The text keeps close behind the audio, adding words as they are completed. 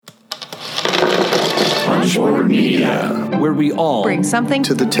Punchboard Media, where we all bring something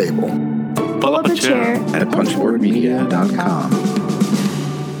to the table. Pull up a chair at punchboardmedia.com.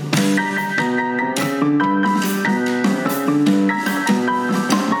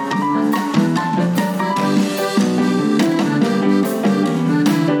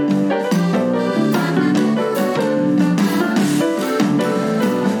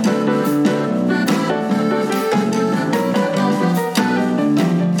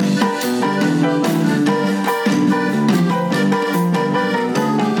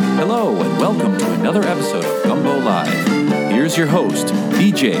 Another episode of Gumbo Live. Here's your host,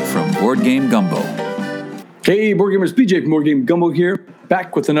 BJ from Board Game Gumbo. Hey, Board Gamers, BJ from Board Game Gumbo here,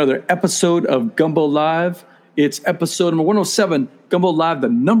 back with another episode of Gumbo Live. It's episode number 107, Gumbo Live, the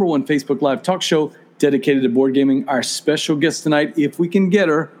number one Facebook Live talk show dedicated to board gaming. Our special guest tonight, if we can get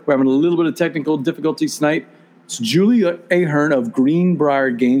her, we're having a little bit of technical difficulties tonight. It's Julie Ahern of Greenbrier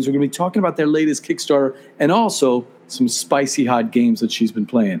Games. We're going to be talking about their latest Kickstarter and also some spicy hot games that she's been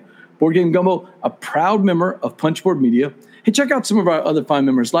playing. Board Game Gumbo, a proud member of Punchboard Media. Hey, check out some of our other fine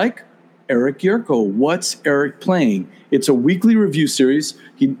members like Eric Yerko. What's Eric Playing? It's a weekly review series.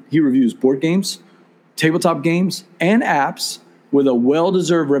 He reviews board games, tabletop games, and apps with a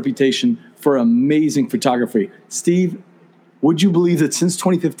well-deserved reputation for amazing photography. Steve, would you believe that since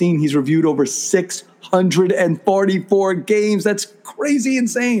 2015, he's reviewed over 644 games? That's crazy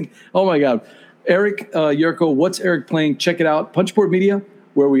insane. Oh, my God. Eric Yerko, What's Eric Playing? Check it out. Punchboard Media,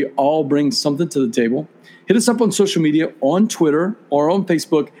 where we all bring something to the table. Hit us up on social media, on Twitter or on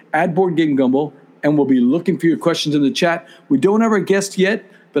Facebook, at Board Game Gumbo, and we'll be looking for your questions in the chat. We don't have our guest yet,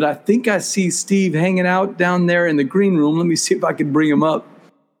 but I think I see Steve hanging out down there in the green room. Let me see if I can bring him up.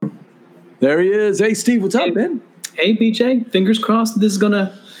 There he is. Hey, Steve, what's up, man? Hey, BJ. Fingers crossed this is going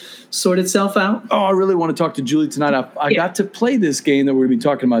to sort itself out. Oh, I really want to talk to Julie tonight. I got to play this game that we're going to be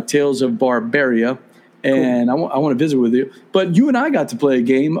talking about, Tales of Barbaria. And cool. I want to visit with you. But you and I got to play a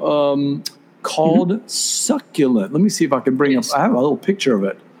game called Succulent. Let me see if I can bring up. I have a little picture of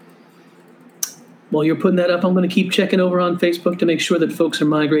it. While you're putting that up, I'm going to keep checking over on Facebook to make sure that folks are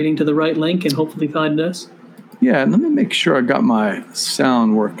migrating to the right link and hopefully find us. Yeah, let me make sure I got my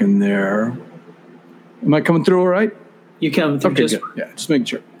sound working there. Am I coming through all right? You're coming through just fine. Yeah, just making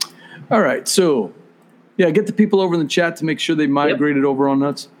sure. All right, so, yeah, get the people over in the chat to make sure they migrated over on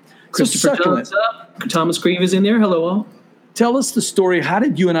us. Christopher John's up. Thomas Grieve is in there. Hello, all. Tell us the story. How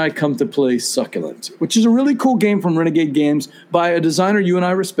did you and I come to play Succulent, which is a really cool game from Renegade Games by a designer you and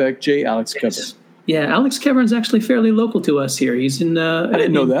I respect, J. Alex Kevern. Yeah, Alex Kevern's actually fairly local to us here. He's in I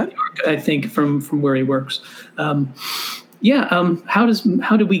didn't know that. New York, I think, from where he works. How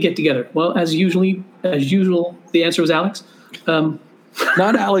did we get together? Well, as usual, the answer was Alex.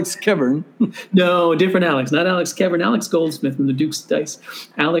 Not Alex Kevern. No, different Alex. Not Alex Kevern. Alex Goldsmith from the Duke's Dice.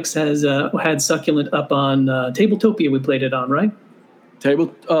 Alex has had Succulent up on Tabletopia. We played it on, right?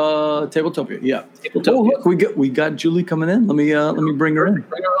 Tabletopia. Yeah. Tabletopia. Oh, look, we got Julie coming in. Let me bring her in.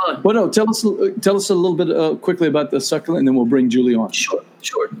 Bring her on. Well, no, tell us a little bit quickly about the Succulent, and then we'll bring Julie on. Sure.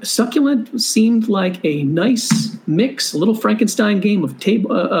 Succulent seemed like a nice mix, a little Frankenstein game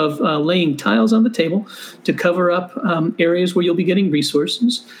of laying tiles on the table to cover up areas where you'll be getting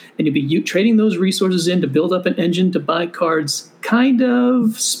resources, and you'll be trading those resources in to build up an engine to buy cards, kind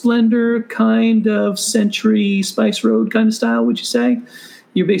of Splendor, kind of Century, Spice Road kind of style. Would you say?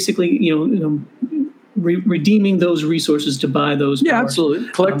 You're basically, redeeming those resources to buy those. Yeah, cards. Absolutely.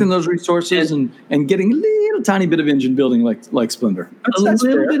 Collecting those resources and getting a little tiny bit of engine building like Splendor. That's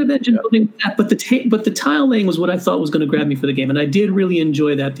little bit of engine building, but the tile laying was what I thought was going to grab me for the game, and I did really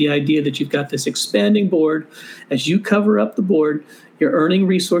enjoy that. The idea that you've got this expanding board, as you cover up the board, you're earning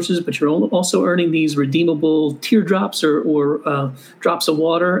resources, but you're also earning these redeemable teardrops or drops of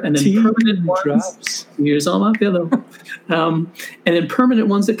water, and then permanent ones. Here's on my pillow. And then permanent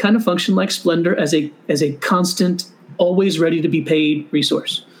ones that kind of function like Splendor as a constant, always ready to be paid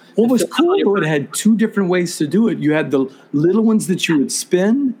resource. What was cool, though, it had two different ways to do it. You had the little ones that you would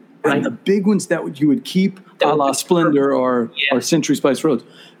spin, and the big ones that you would keep, a la Splendor or Century Spice Roads.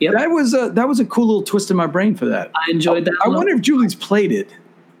 Yep. That was a cool little twist in my brain for that. I enjoyed that. I wonder if Julie's played it.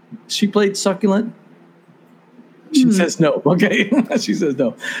 She played Succulent? She says no. Okay. She says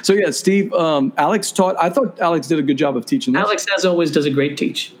no. So, yeah, Steve, Alex taught. I thought Alex did a good job of teaching this. Alex, as always, does a great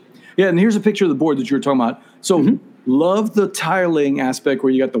teach. Yeah, and here's a picture of the board that you were talking about. So, love the tiling aspect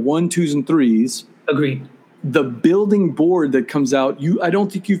where you got the 1, 2s, and 3s. Agreed. The building board that comes out, I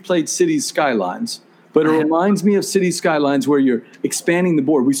don't think you've played Cities Skylines. But it reminds me of City Skylines where you're expanding the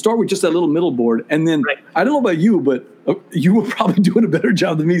board. We start with just that little middle board. And then, I don't know about you, but you were probably doing a better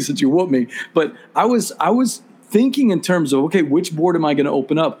job than me since you whooped me. But I was thinking in terms of, okay, which board am I going to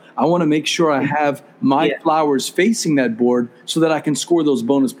open up? I want to make sure I have my flowers facing that board so that I can score those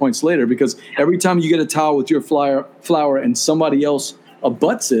bonus points later. Because every time you get a tile with your flower and somebody else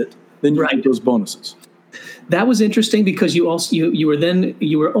abuts it, then you get those bonuses. That was interesting because you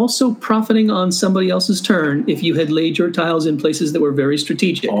were also profiting on somebody else's turn if you had laid your tiles in places that were very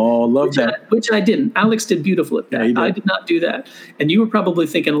strategic. Oh, love that. Which I didn't. Alex did beautiful at that. I did not do that. And you were probably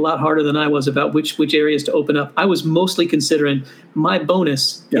thinking a lot harder than I was about which areas to open up. I was mostly considering my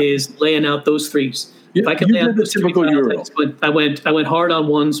bonus is laying out those threes. Yeah, if I can lay out those typical Euro. I went hard on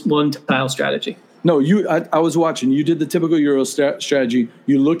one tile strategy. No, I was watching. You did the typical Euro strategy.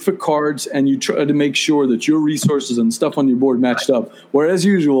 You looked for cards and you tried to make sure that your resources and stuff on your board matched up. Whereas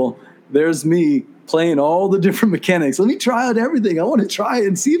usual, there's me playing all the different mechanics. Let me try out everything. I want to try it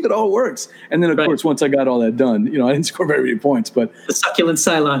and see if it all works. And then, of course, once I got all that done, I didn't score very many points. But the succulent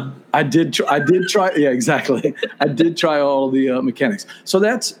Cylon. I did try. Yeah, exactly. I did try all the mechanics. So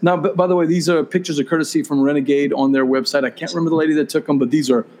that's now. By the way, these are pictures of courtesy from Renegade on their website. I can't remember the lady that took them, but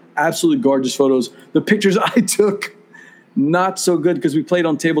these are absolutely gorgeous photos. The pictures I took, not so good because we played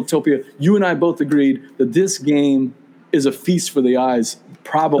on Tabletopia. You and I both agreed that this game is a feast for the eyes,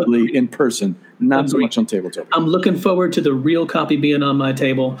 probably in person, not so much on Tabletopia. I'm looking forward to the real copy being on my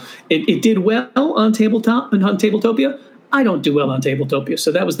table. It did well on Tabletopia. I don't do well on Tabletopia,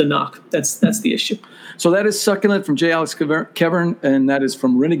 so that was the knock. That's the issue. So that is Succulent from J. Alex Kevern, and that is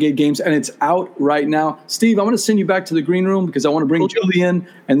from Renegade Games, and it's out right now. Steve, I want to send you back to the green room because I want to bring Julie in,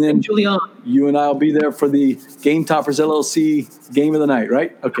 and then you and I will be there for the Game Toppers LLC Game of the Night,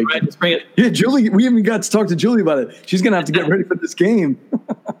 right? Okay, right, let's bring it. Yeah, Julie, we haven't got to talk to Julie about it. She's going to have to get ready for this game.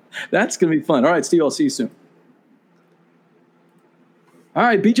 That's going to be fun. All right, Steve, I'll see you soon. All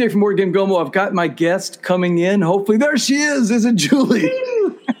right, BJ from Board Game Gumbo. I've got my guest coming in. Hopefully, there she is. Is it Julie?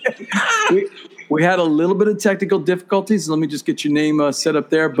 we had a little bit of technical difficulties. Let me just get your name set up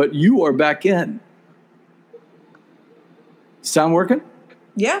there. But you are back in. Sound working?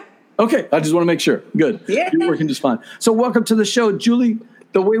 Yeah. Okay, I just want to make sure. Good. Yeah. You're working just fine. So welcome to the show. Julie,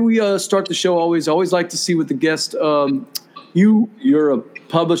 the way we start the show, always like to see with the guest, you're a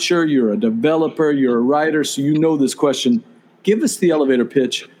publisher, you're a developer, you're a writer, so you know this question. Give us the elevator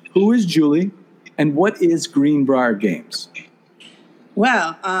pitch. Who is Julie, and what is Greenbrier Games?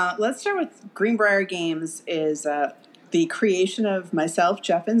 Well, let's start with Greenbrier Games is the creation of myself,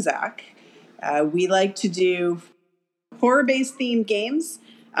 Jeff, and Zach. We like to do horror-based themed games,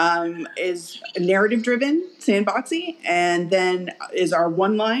 is narrative-driven, sandboxy, and then is our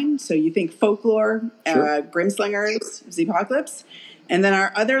one line. So you think folklore, Grimslingers, Zepocalypse. And then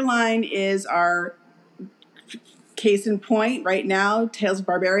our other line is our case in point right now, Tales of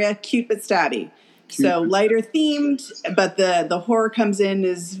Barbaria, cute but stabby. So lighter themed, but the horror comes in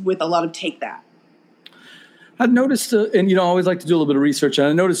is with a lot of take that. I noticed, and I always like to do a little bit of research, and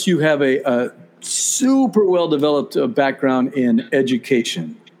I noticed you have a super well-developed background in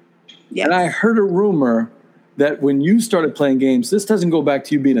education. Yes. And I heard a rumor that when you started playing games, this doesn't go back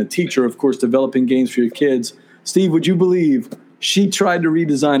to you being a teacher, of course, developing games for your kids. Steve, would you believe she tried to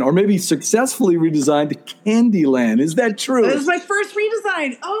redesign, or maybe successfully redesigned, Candyland? Is that true? It was my first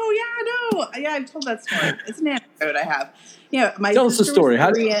redesign. Oh, yeah, no. Yeah, I've told that story. It's an anecdote I have. Tell us the story.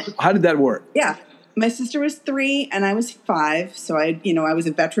 How did that work? Yeah. My sister was 3 and I was 5. So I was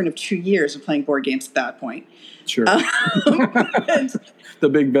a veteran of 2 years of playing board games at that point. Sure. The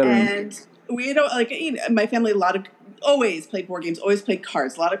big veteran. And we my family always played board games, always played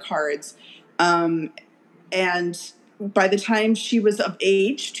cards, a lot of cards. And by the time she was of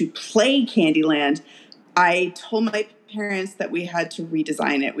age to play Candyland, I told my parents that we had to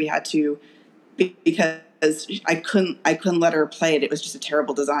redesign it. We had to, because I couldn't let her play it. It was just a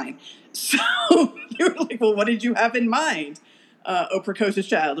terrible design. So they were like, well, what did you have in mind? Oh, precocious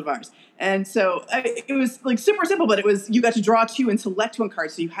child of ours. And so it was like super simple, but it was, you got to draw 2 and select 1 card.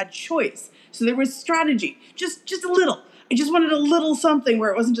 So you had choice. So there was strategy, just a little. I just wanted a little something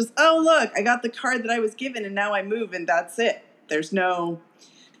where it wasn't just, oh, look, I got the card that I was given and now I move and that's it. There's no,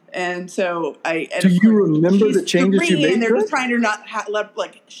 and so do you remember the changes you made? And they're just trying to not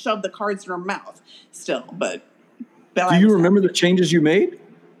shove the cards in her mouth still, but do you remember the changes you made?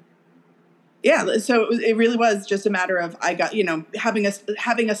 Yeah, so it really was just a matter of having a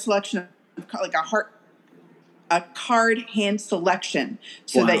selection of like a card hand selection,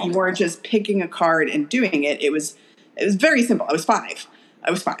 so that you weren't just picking a card and doing it. It was very simple. I was 5.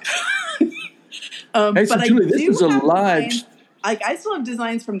 Hey, so but Julie, this is a live. I still have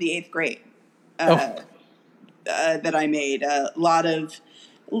designs from the 8th grade that I made. A lot of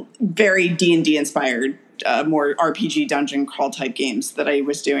very D&D inspired, more RPG dungeon crawl type games that I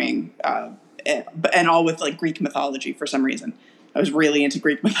was doing. and all with like Greek mythology for some reason. I was really into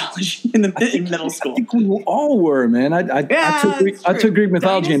Greek mythology in middle school. I think we all were, man. I took Greek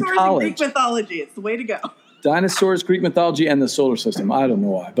mythology in college. And Greek mythology, it's the way to go. Dinosaurs, Greek mythology, and the solar system. I don't know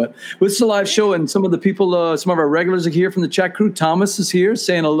why, but this is a live show, and some of the people, some of our regulars are here from the chat crew. Thomas is here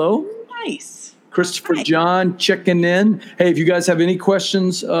saying hello. Nice. Christopher Hi. John checking in. Hey, if you guys have any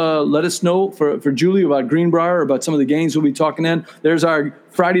questions, let us know for Julie about Greenbrier or about some of the games we'll be talking in. There's our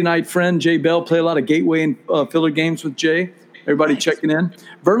Friday night friend, Jay Bell. Play a lot of Gateway and filler games with Jay. Everybody checking in.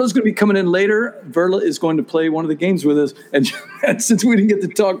 Verla's going to be coming in later. Verla is going to play one of the games with us. And since we didn't get to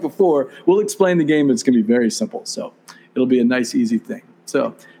talk before, we'll explain the game. It's going to be very simple. So it'll be a nice, easy thing.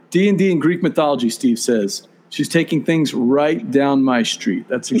 So D&D and Greek mythology, Steve says. She's taking things right down my street.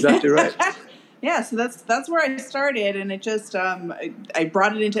 That's exactly right. Yeah, so that's where I started, and it just I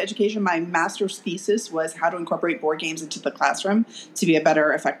brought it into education. My master's thesis was how to incorporate board games into the classroom to be a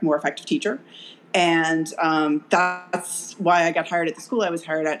better, more effective teacher. And that's why I got hired at the school I was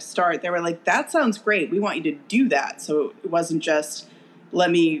hired at to start. They were like, that sounds great. We want you to do that. So it wasn't just,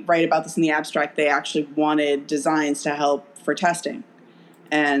 let me write about this in the abstract. They actually wanted designs to help for testing.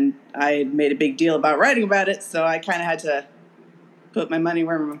 And I made a big deal about writing about it, so I kind of had to put my money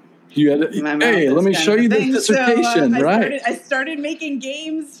where my hey, let me show you the dissertation, right? I started making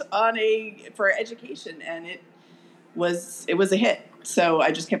games for education, and it was a hit. So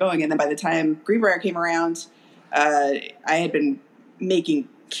I just kept going, and then by the time Greenbrier came around, I had been making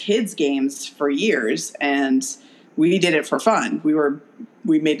kids games for years, and we did it for fun.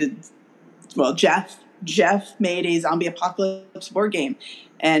 Jeff made a zombie apocalypse board game,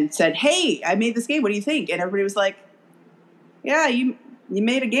 and said, "Hey, I made this game. What do you think?" And everybody was like, "Yeah, you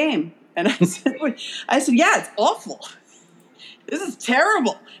made a game." And I said, "Yeah, it's awful. This is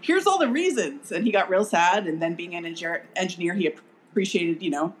terrible. Here's all the reasons." And he got real sad. And then being an engineer, he appreciated,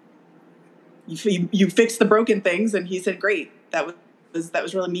 you fixed the broken things. And he said, "Great. That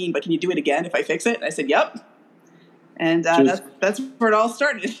was really mean, but can you do it again if I fix it?" And I said, "Yep." And that's where it all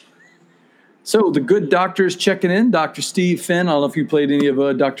started. So the good doctor is checking in. Dr. Steve Finn. I don't know if you played any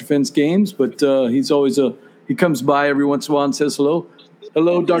of Dr. Finn's games, but he's always he comes by every once in a while and says hello.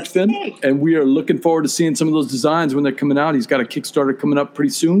 Hello, Dr. Finn. And we are looking forward to seeing some of those designs when they're coming out. He's got a Kickstarter coming up pretty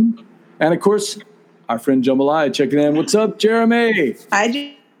soon. And, of course, our friend Jambalaya checking in. What's up, Jeremy?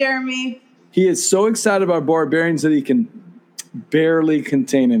 Hi, Jeremy. He is so excited about Barbarians that he can barely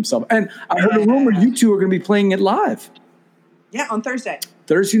contain himself. And I heard a rumor you two are going to be playing it live. Yeah, on Thursday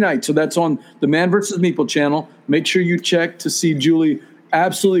night. So that's on the Man vs. Meeple channel. Make sure you check to see Julie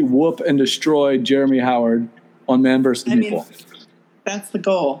absolutely whoop and destroy Jeremy Howard on Man vs. Meeple. That's the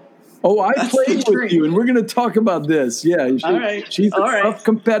goal. Oh, I played with you, and we're going to talk about this. Yeah, she's a tough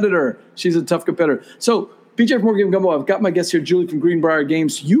competitor. She's a tough competitor. So, BJ from Board Game Gumbo, I've got my guest here, Julie from Greenbrier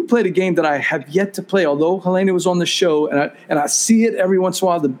Games. You played a game that I have yet to play, although Helena was on the show, and I see it every once in a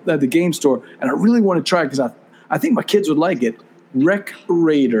while at the game store, and I really want to try it because I think my kids would like it. Wreck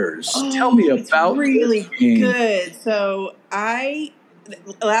Raiders. Tell me about really this game. Good. So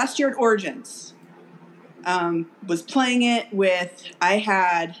last year at Origins, was playing it I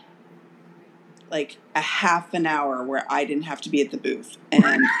had like a half an hour where I didn't have to be at the booth.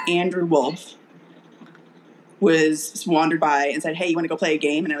 And Andrew Wolf wandered by and said, "Hey, you want to go play a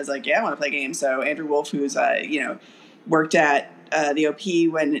game?" And I was like, "Yeah, I want to play a game." So Andrew Wolf, who's, worked at the OP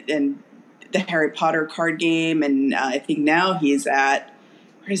in the Harry Potter card game. And I think now he's at,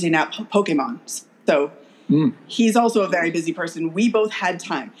 where is he now? Pokemon. So he's also a very busy person. We both had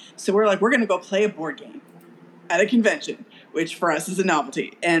time. So we're like, we're going to go play a board game at a convention, which for us is a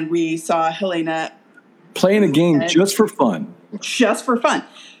novelty. And we saw Helena playing a game just for fun. Just for fun.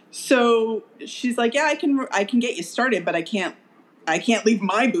 So she's like, "Yeah, I can get you started, but I can't leave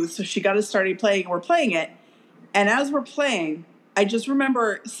my booth." So she got us started playing, and we're playing it. And as we're playing, I just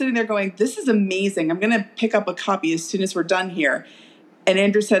remember sitting there going, "This is amazing. I'm going to pick up a copy as soon as we're done here." And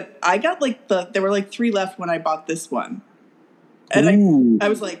Andrew said, "I got there were 3 left when I bought this one." And I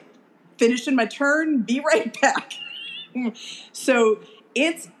was like, finishing my turn, be right back. So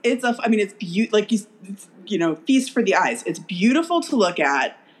it's feast for the eyes. It's beautiful to look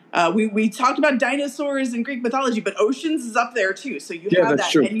at. We talked about dinosaurs and Greek mythology, but oceans is up there too. So you have that,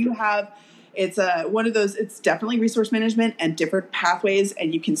 true. And you have it's one of those. It's definitely resource management and different pathways,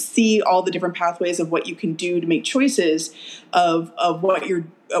 and you can see all the different pathways of what you can do to make choices of what you're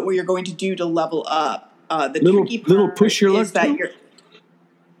going to do to level up. The tricky part little push your luck is that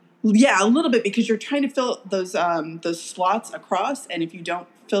a little bit, because you're trying to fill those slots across, and if you don't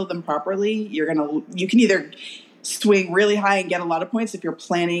fill them properly, you can either swing really high and get a lot of points if you're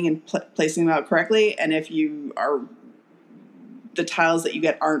planning and placing them out correctly, and if you are the tiles that you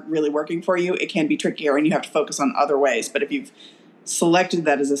get aren't really working for you, it can be trickier and you have to focus on other ways. But if you've selected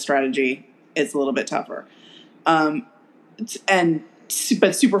that as a strategy, it's a little bit tougher. But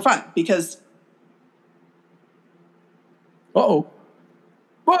super fun because. Whoa,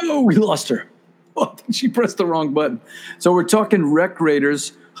 we lost her. Oh, she pressed the wrong button. So we're talking Rec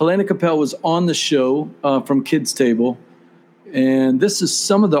Raiders. Helena Capel was on the show from Kids Table. And this is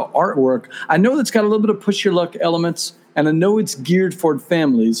some of the artwork. I know that's got a little bit of push your luck elements, and I know it's geared for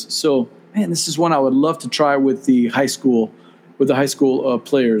families. So, man, this is one I would love to try with the high school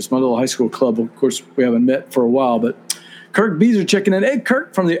players, my little high school club. Of course, we haven't met for a while, but Kirk Beezer checking in. Hey,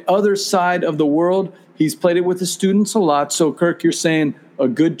 Kirk, from the other side of the world. He's played it with his students a lot. So, Kirk, you're saying a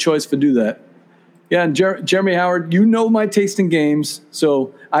good choice to do that. Yeah, and Jeremy Howard, you know my taste in games,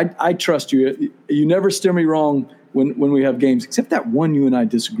 so I trust you. You never steer me wrong when we have games, except that one you and I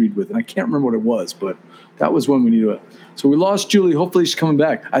disagreed with, and I can't remember what it was, but that was one we needed. So we lost Julie. Hopefully she's coming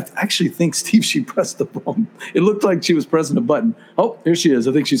back. I actually think, Steve, she pressed the wrong. It looked like she was pressing a button. Oh, here she is.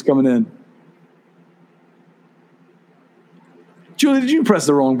 I think she's coming in. Julie, did you press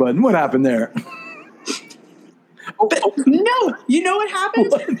the wrong button? What happened there? No, you know what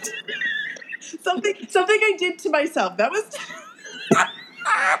happened? What? Something I did to myself. That was. What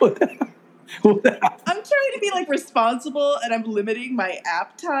happened? I'm trying to be like responsible, and I'm limiting my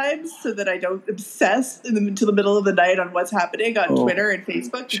app times so that I don't obsess into the middle of the night on what's happening on Twitter and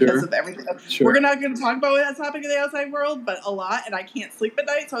Facebook because of everything. Sure. We're not going to talk about what's happening in the outside world, but a lot, and I can't sleep at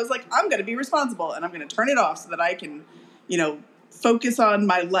night. So I was like, I'm going to be responsible, and I'm going to turn it off so that I can, focus on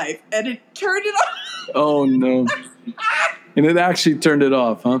my life. And it turned it off. Oh no! And it actually turned it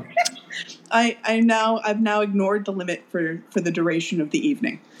off, huh? I've now ignored the limit for the duration of the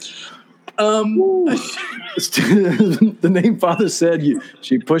evening. The name Father said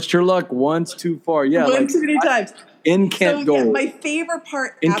she pushed her luck once too far. Yeah, one too many times. In can't go. Yeah, my favorite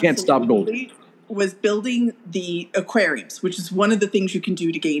part in can't stop gold was building the aquariums, which is one of the things you can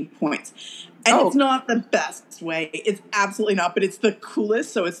do to gain points. And it's not the best way. It's absolutely not, but it's the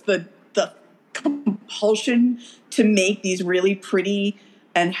coolest. So it's the compulsion to make these really pretty.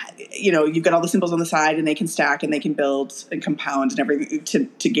 And, you've got all the symbols on the side, and they can stack and they can build and compound and everything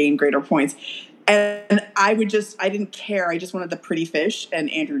to gain greater points. And I didn't care. I just wanted the pretty fish.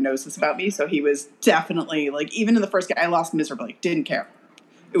 And Andrew knows this about me. So he was definitely even in the first game, I lost miserably. Didn't care.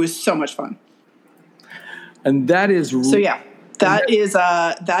 It was so much fun. And that is. So, yeah, that is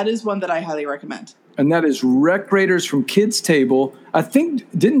one that I highly recommend. And that is Rec Raiders from Kids Table. I think,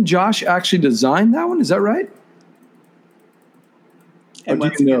 didn't Josh actually design that one? Is that right? And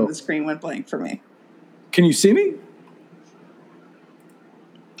once again, the screen went blank for me. Can you see me?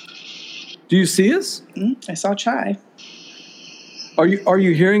 Do you see us? I saw Chai. Are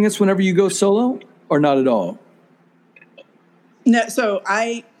you hearing us whenever you go solo, or not at all? No. So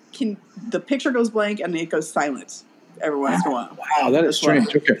the picture goes blank and it goes silent every once in a while. Wow, that is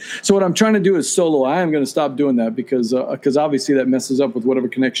strange. Okay, so what I'm trying to do is solo. I am going to stop doing that because obviously that messes up with whatever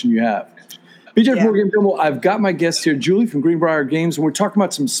connection you have. BJ from Board Game Gumbo, I've got my guest here, Julie from Greenbrier Games, and we're talking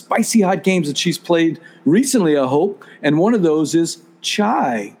about some spicy hot games that she's played recently, I hope. And one of those is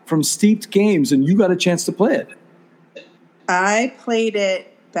Chai from Steeped Games, and you got a chance to play it. I played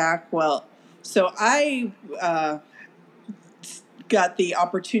it so I got the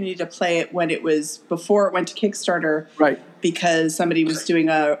opportunity to play it when before it went to Kickstarter. Right. Because somebody was doing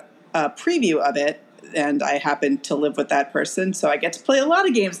a preview of it. And I happen to live with that person, so I get to play a lot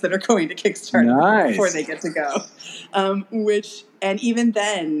of games that are going to Kickstarter before they get to go. And even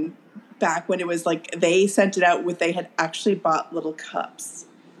then, back when it was they sent it out they had actually bought little cups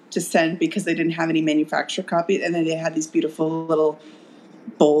to send because they didn't have any manufacturer copies, and then they had these beautiful little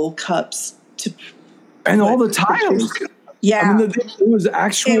bowl cups and all the tiles. Yeah, I mean, it was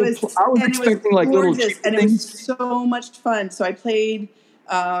actual. I was expecting little things. And it was so much fun. So I played.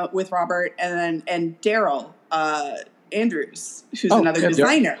 With Robert and Daryl Andrews, who's another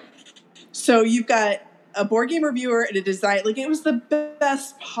designer. So you've got a board game reviewer and a design. It was the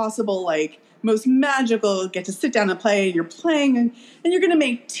best possible, most magical. Get to sit down and play. And you're playing, and you're going to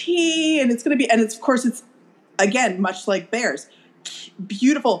make tea, and it's going to be, and it's of course it's again much like Bears,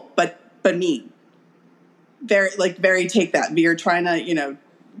 beautiful but mean. Very take that. You're trying to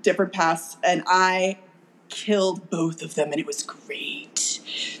different paths, and I killed both of them, and it was great.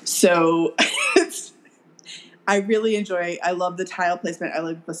 So I really I love the tile placement. I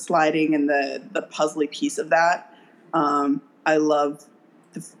love the sliding and the puzzly piece of that. I love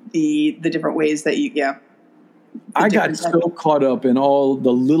the different ways that I got so caught up in all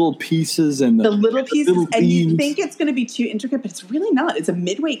the little pieces and the little pieces, and you think it's going to be too intricate, but it's really not. It's a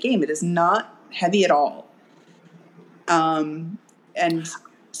midweight game. It is not heavy at all. and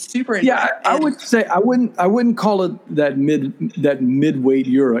super. Yeah, I would say I wouldn't call it that mid-weight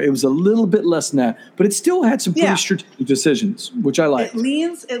Euro. It was a little bit less than that, but it still had some pretty strategic decisions, which I like. It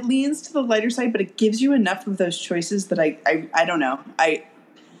leans to the lighter side, but it gives you enough of those choices that I don't know.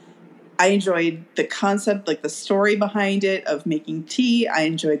 I enjoyed the concept, like the story behind it of making tea. I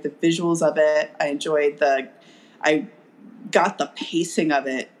enjoyed the visuals of it. I got the pacing of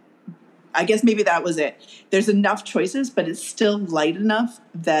it. I guess maybe that was it. There's enough choices, but it's still light enough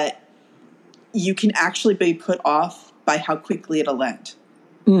that you can actually be put off by how quickly it'll end.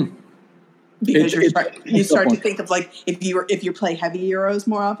 Because you start to think of, like, if you play heavy Euros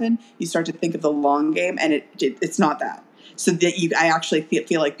more often, you start to think of the long game, and it's not that. So that I actually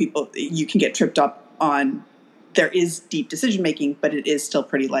feel like you can get tripped up on. There is deep decision making, but it is still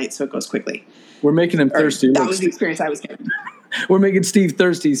pretty light, so it goes quickly. We're making him thirsty. That was the experience I was getting. We're making Steve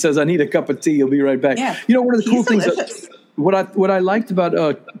thirsty. He says, "I need a cup of tea." He'll be right back. Yeah. You know, one of the cool things. What I liked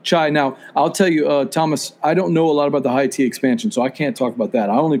about Chai. Now, I'll tell you, Thomas. I don't know a lot about the high tea expansion, so I can't talk about that.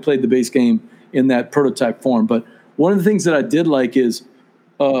 I only played the base game in that prototype form. But one of the things that I did like is,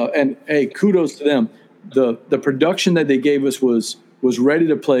 and hey, kudos to them. The production that they gave us was ready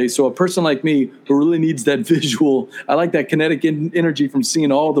to play. So a person like me who really needs that visual, I like that kinetic energy from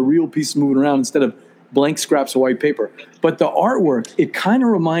seeing all the real pieces moving around instead of blank scraps of white paper. But the artwork, it kind of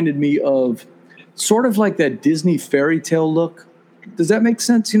reminded me of sort of like that Disney fairy tale look. Does that make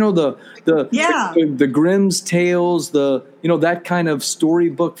sense? You know, the Grimm's tales, that kind of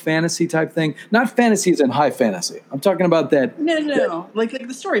storybook fantasy type thing. Not fantasy as in high fantasy. I'm talking about that. No. Like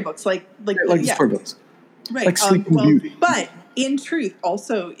the storybooks, like the storybooks. Right. Like Sleeping Beauty. But in truth,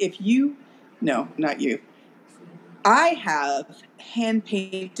 also, not you. I have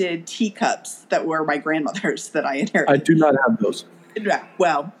hand-painted teacups that were my grandmother's that I inherited. I do not have those. Yeah,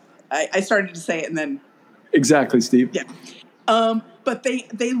 well, I started to say it and then... Exactly, Steve. Yeah. But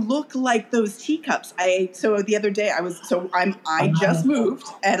they look like those teacups. So the other day I just moved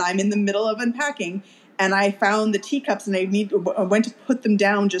and I'm in the middle of unpacking and I found the teacups and I went to put them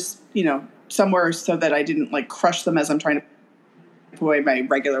down just, somewhere so that I didn't like crush them as I'm trying to put away my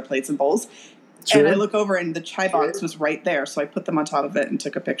regular plates and bowls. Sure. And I look over and the chai box was right there. So I put them on top of it and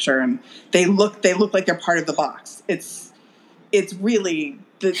took a picture and they look like they're part of the box. It's really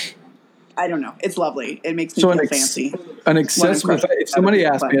I don't know. It's lovely. It makes me feel fancy. An accessible, if somebody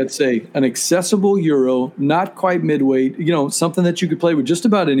asked me, I'd say an accessible Euro, not quite midweight, something that you could play with just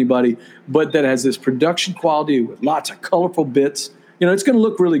about anybody, but that has this production quality with lots of colorful bits. It's going to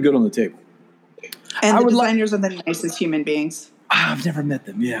look really good on the table. And the designers are the nicest human beings. I've never met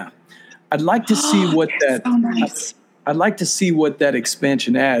them. Yeah. I'd like to see what that, so nice. I'd like to see what that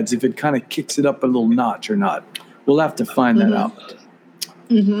expansion adds, if it kind of kicks it up a little notch or not. We'll have to find that out.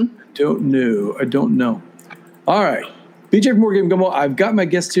 Mm-hmm. I don't know. All right. BJ from Board Game Gumbo. I've got my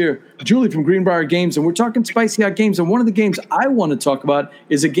guest here, Julie from Greenbrier Games, and we're talking Spicy Hot Games. And one of the games I want to talk about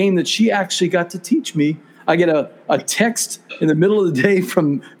is a game that she actually got to teach me. I get a text in the middle of the day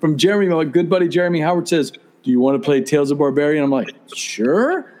from Jeremy, my good buddy Jeremy Howard says, "Do you want to play Tales of Barbarian?" I'm like,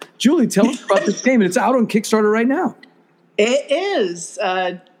 "Sure." Julie, tell us about this game. And it's out on Kickstarter right now. It is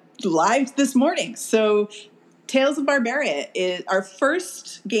live this morning. So Tales of Barbarian is our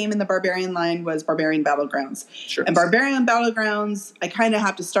first game in the Barbarian line was Barbarian Battlegrounds. Sure. And Barbarian Battlegrounds, I kind of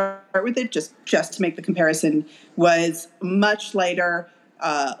have to start with it just to make the comparison, was much lighter.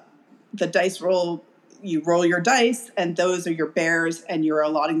 The dice roll, you roll your dice, and those are your bears, and you're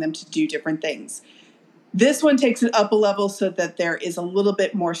allotting them to do different things. This one takes it up a level so that there is a little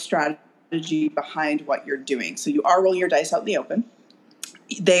bit more strategy behind what you're doing. So you are rolling your dice out in the open.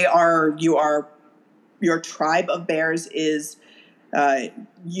 Your tribe of bears is,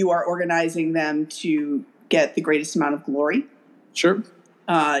 you are organizing them to get the greatest amount of glory. Sure.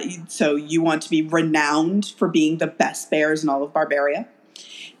 So you want to be renowned for being the best bears in all of Barbaria.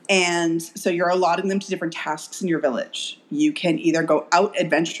 And so you're allotting them to different tasks in your village. You can either go out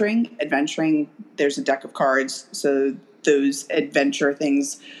adventuring. Adventuring, there's a deck of cards. So those adventure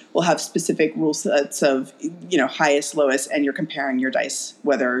things will have specific rule sets of, highest, lowest, and you're comparing your dice,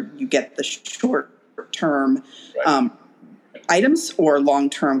 whether you get the short-term items or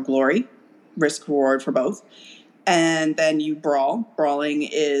long-term glory, risk reward for both. And then you brawl. Brawling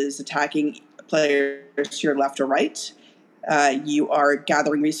is attacking players to your left or right. You are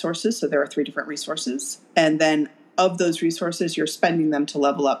gathering resources, so there are 3 different resources. And then of those resources, you're spending them to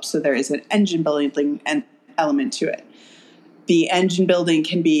level up, so there is an engine building element to it. The engine building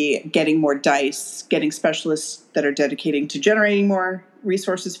can be getting more dice, getting specialists that are dedicating to generating more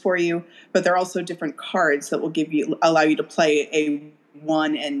resources for you, but there are also different cards that will allow you to play a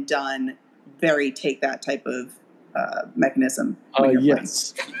one and done, take that type of mechanism. When you're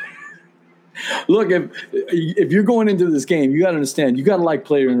Yes. Look, if you're going into this game, you got to understand, you got to like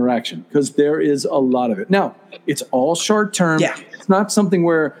player interaction because there is a lot of it. Now, it's all short term. Yeah. It's not something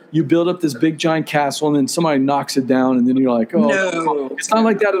where you build up this big giant castle and then somebody knocks it down and then you're like, oh, No. It's not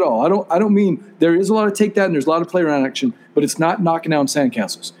like that at all. I don't mean there is a lot of take that and there's a lot of player interaction, but it's not knocking down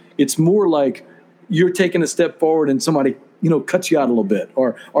sandcastles. It's more like you're taking a step forward and somebody cuts you out a little bit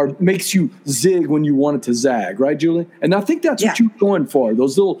or makes you zig when you want it to zag, right, Julie? And I think that's what you're going for,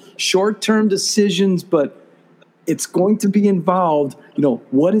 those little short-term decisions, but it's going to be involved.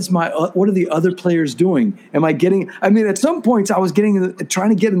 What are the other players doing? At some points I was trying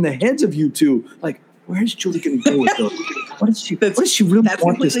to get in the heads of you two, like, where's Julie going to go with those? What does she really that's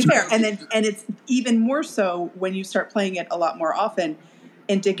want this to completely fair. And it's even more so when you start playing it a lot more often,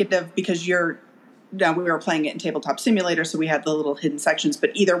 indicative because now we were playing it in Tabletop Simulator, so we had the little hidden sections.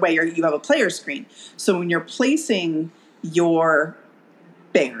 But either way, you have a player screen. So when you're placing your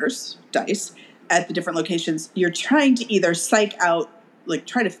bears, dice, at the different locations, you're trying to either psych out, like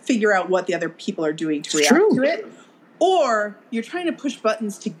try to figure out what the other people are doing to react to it, or you're trying to push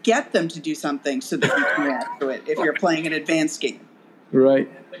buttons to get them to do something so that you can react to it if you're playing an advanced game.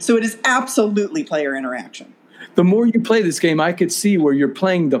 Right. So it is absolutely player interaction. The more you play this game, I could see where you're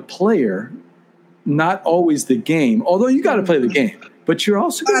playing the player, not always the game. Although you got to play the game, but you're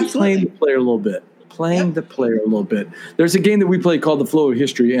also going to be playing the player a little bit. The player a little bit. There's a game that we play called The Flow of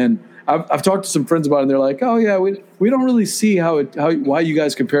History, and I've talked to some friends about it, and they're like, "Oh yeah, we don't really see why you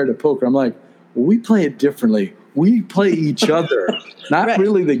guys compare it to poker." I'm like, well, we play it differently. We play each other, not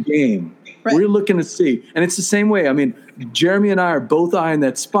really the game. Right. We're looking to see, and it's the same way. I mean, Jeremy and I are both eyeing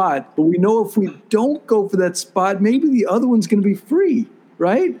that spot, but we know if we don't go for that spot, maybe the other one's going to be free,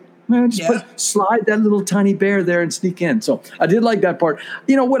 right? Man, slide that little tiny bear there and sneak in. So I did like that part.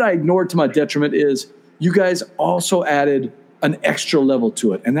 What I ignored to my detriment is you guys also added an extra level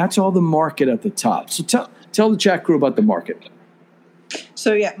to it, and that's all the market at the top. So tell the chat crew about the market.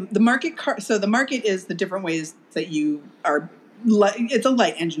 So the market So the market is the different ways that you are. It's a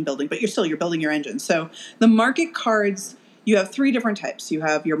light engine building, but you're building your engine. So the market cards, you have three different types. You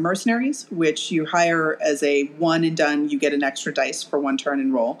have your mercenaries, which you hire as a one and done. You get an extra dice for one turn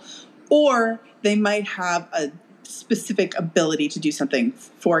and roll. Or they might have a specific ability to do something.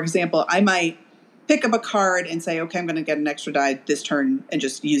 For example, I might pick up a card and say, okay, I'm going to get an extra die this turn and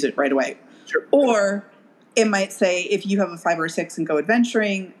just use it right away. Sure. Or it might say, if you have a 5 or a 6 and go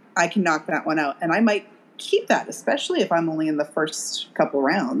adventuring, I can knock that one out. And I might keep that, especially if I'm only in the first couple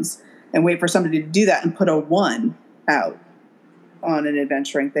rounds, and wait for somebody to do that and put a 1 out on an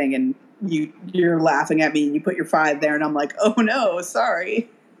adventuring thing, and you're laughing at me and you put your 5 there and I'm like, oh no, sorry.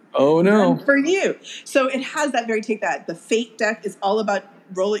 Oh no. For you. So it has that very take that. The fate deck is all about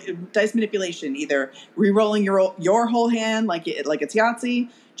rolling dice manipulation, either re-rolling your whole hand like it's Yahtzee,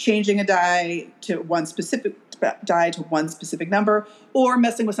 changing a die to one specific number, or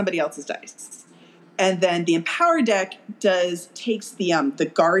messing with somebody else's dice. And then the Empower deck takes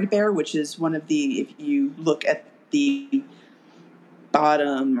the Guard Bear, which is one of the, if you look at the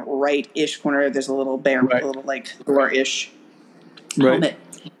bottom right-ish corner, there's a little bear with a little like door-ish helmet.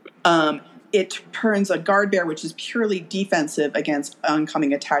 It turns a Guard Bear, which is purely defensive against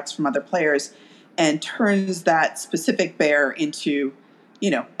oncoming attacks from other players, and turns that specific bear into,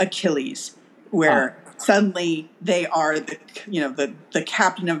 Achilles, where suddenly they are the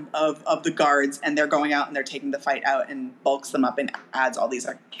captain of the guards, and they're going out and they're taking the fight out and bulks them up and adds all these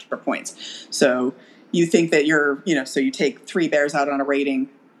extra points. So you think that so you take 3 bears out on a rating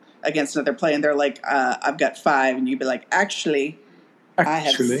against another player, and they're like, I've got 5, and you'd be like, actually I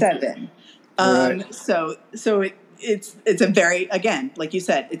have 7. Right. So it's a very, again, like you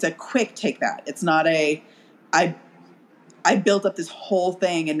said, it's a quick take that. It's not I built up this whole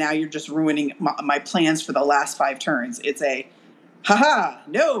thing and now you're just ruining my plans for the last 5 turns. It's a haha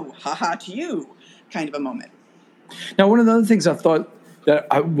to you kind of a moment. Now, one of the other things I thought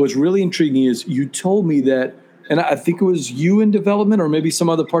that was really intriguing is you told me that, and I think it was you in development or maybe some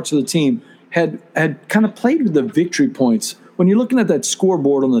other parts of the team had kind of played with the victory points. When you're looking at that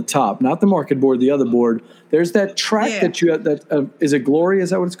scoreboard on the top, not the market board, the other board, there's that track that you have. Is it Glory? Is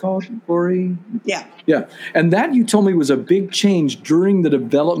that what it's called? Glory? Yeah. Yeah. And that you told me was a big change during the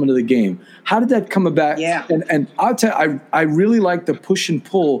development of the game. How did that come about? Yeah. And I'll tell you, I really like the push and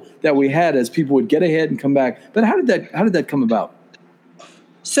pull that we had as people would get ahead and come back. But how did that come about?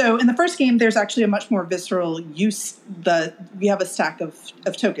 So in the first game, there's actually a much more visceral use. We have a stack of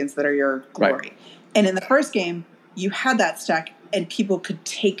tokens that are your glory. Right. And in the first game, you had that stack and people could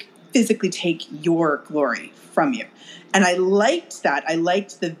physically take your glory from you. And I liked that. I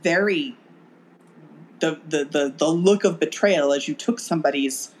liked the very the look of betrayal as you took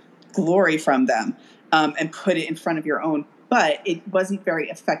somebody's glory from them and put it in front of your own. But it wasn't very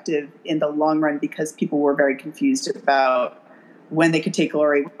effective in the long run because people were very confused about when they could take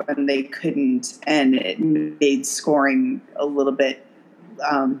glory, when they couldn't, and it made scoring a little bit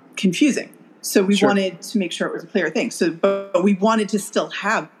confusing. So we wanted to make sure it was a clear thing. So, but we wanted to still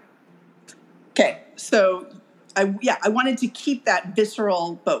have. Okay, so I wanted to keep that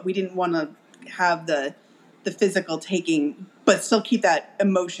visceral, but we didn't want to have the physical taking, but still keep that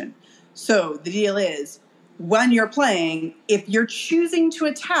emotion. So the deal is, when you're playing, if you're choosing to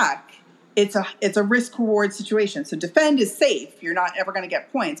attack, it's a risk reward situation. So defend is safe. You're not ever going to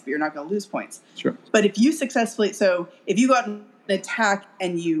get points, but you're not going to lose points. Sure. But if you if you go out and attack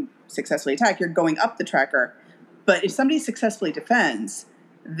and you successfully attack, you're going up the tracker. But if somebody successfully defends,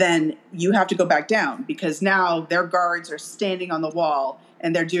 then you have to go back down because now their guards are standing on the wall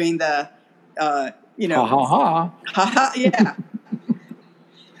and they're doing the, ha ha ha, ha ha, yeah.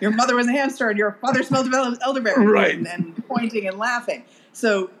 Your mother was a hamster and your father smelled of elderberry, right? And pointing and laughing.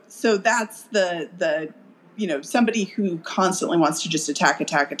 So that's the somebody who constantly wants to just attack.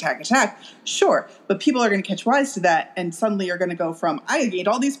 Sure, but people are going to catch wise to that, and suddenly you're going to go from I gained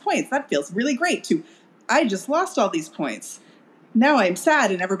all these points, that feels really great, to I just lost all these points. Now I'm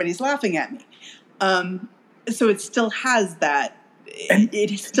sad and everybody's laughing at me. So it still has that.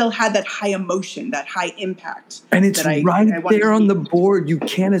 It still had that high emotion, that high impact. And it's right there on the board. You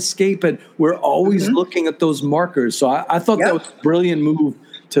can't escape it. We're always looking at those markers. So I thought that was a brilliant move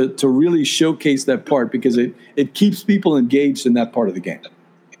to really showcase that part because it keeps people engaged in that part of the game.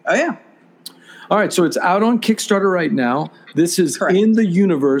 Oh, yeah. All right. So it's out on Kickstarter right now. This is Correct. In the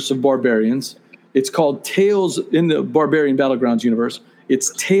universe of Barbarians. It's called Tales in the Barbarian Battlegrounds universe.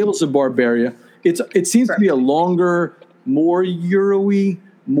 It's Tales of Barbaria. It seems to be a longer, more Euro-y,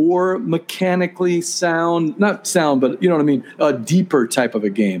 more mechanically not sound, but you know what I mean, a deeper type of a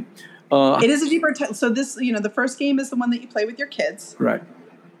game. It is a deeper so this, the first game is the one that you play with your kids. Right.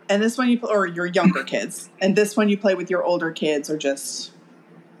 And this one or your younger kids. And this one you play with your older kids or just,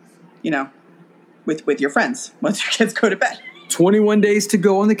 with your friends once your kids go to bed. 21 days to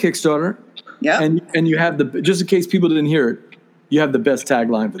go on the Kickstarter. Yeah. And you have just in case people didn't hear it, you have the best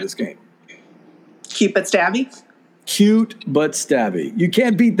tagline for this game. Cute but stabby. Cute but stabby. You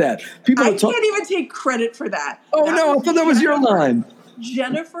can't beat that. I can't even take credit for that. Oh, no, I thought that was your line.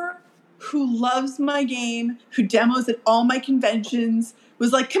 Jennifer, who loves my game, who demos at all my conventions,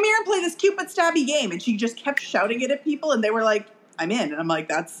 was like, come here and play this cute but stabby game. And she just kept shouting it at people, and they were like, I'm in. And I'm like,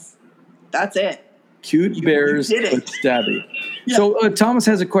 that's it. Cute bears but stabby. Yeah. So Thomas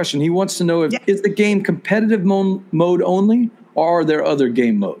has a question. He wants to know is the game competitive mode only, or are there other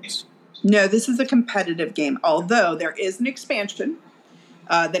game modes? No, this is a competitive game, although there is an expansion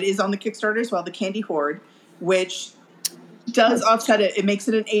that is on the Kickstarter as well, the Candy Horde, which does offset it. It makes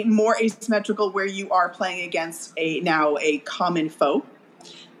it more asymmetrical where you are playing against a common foe.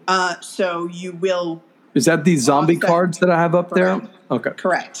 So you will... Is that these zombie cards that I have up there? Okay.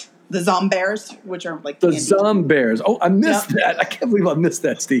 Correct. The Zombears, which are like... The Zombears. Oh, I missed that. I can't believe I missed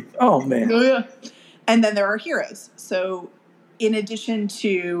that, Steve. Oh, man. Oh, yeah. And then there are heroes. So in addition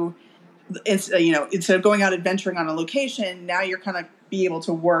to... instead of going out adventuring on a location, now you're kind of be able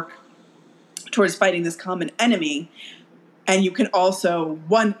to work towards fighting this common enemy, and you can also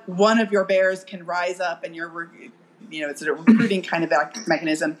one of your bears can rise up, and it's a recruiting kind of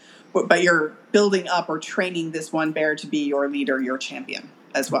mechanism, but you're building up or training this one bear to be your leader, your champion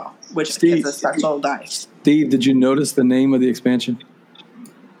as well, which gives a special dice. Steve, did you notice the name of the expansion?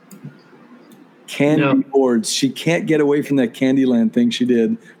 Candy boards. She can't get away from that Candyland thing she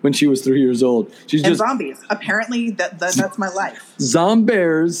did when she was 3 years old. She's just zombies. Apparently, that's my life.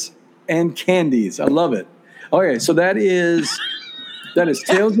 Zombears and candies. I love it. Okay, so that is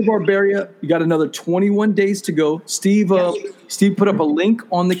Tales of Barbaria. You got another 21 days to go. Steve put up a link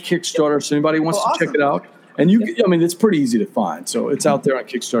on the Kickstarter, so anybody wants to check it out. And it's pretty easy to find. So it's out there on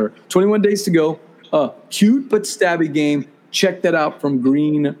Kickstarter. 21 days to go. Cute but stabby game. Check that out from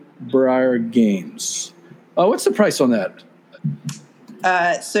Greenbrier Games. What's the price on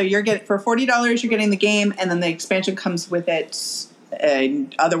that? So you're getting for $40, you're getting the game, and then the expansion comes with it.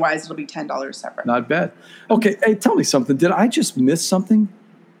 And otherwise, it'll be $10 separate. Not bad. Okay, hey, tell me something. Did I just miss something?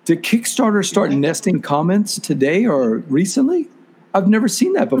 Did Kickstarter start nesting comments today or recently? I've never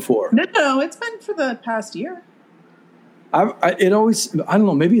seen that before. No, it's been for the past year. I don't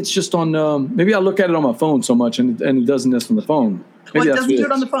know. Maybe it's just on. Maybe I look at it on my phone so much, and it doesn't nest on the phone. Maybe it doesn't do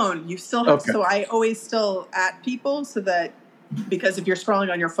it on the phone. You still have. Okay. So I always still at people so that because if you're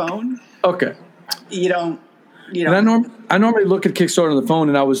scrolling on your phone, okay, you don't. you know. And I normally look at Kickstarter on the phone,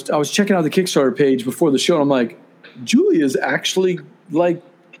 and I was checking out the Kickstarter page before the show, and I'm like, Julie is actually like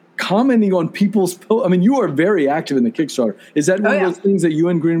commenting on people's posts. I mean, you are very active in the Kickstarter. Is that one of those things that you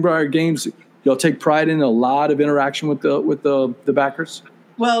and Greenbrier Games, y'all take pride in, a lot of interaction with the backers?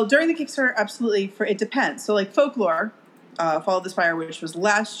 Well, during the Kickstarter, absolutely. It depends. So like Folklore, Follow the Spire, which was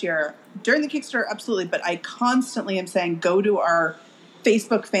last year, during the Kickstarter, absolutely. But I constantly am saying, go to our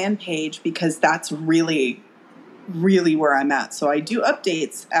Facebook fan page, because that's really, really where I'm at. So I do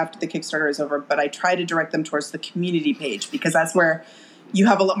updates after the Kickstarter is over, but I try to direct them towards the community page, because that's where you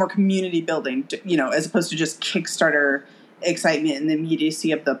have a lot more community building, you know, as opposed to just Kickstarter excitement and the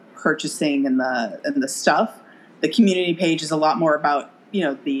immediacy of the purchasing and the stuff. The community page is a lot more about, you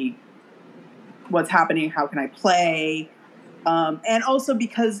know, the what's happening, how can I play, and also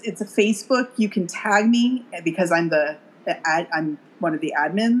because it's a Facebook, you can tag me because I'm I'm one of the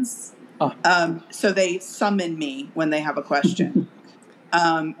admins. So they summon me when they have a question,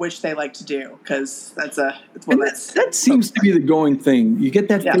 which they like to do, because that seems to be the going thing. You get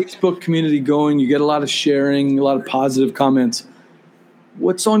that Facebook community going, you get a lot of sharing, a lot of positive comments.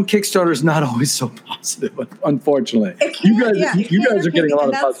 What's on Kickstarter is not always so positive, unfortunately. You guys are getting a lot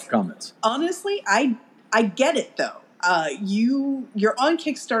of positive comments. Honestly, I get it though. You're on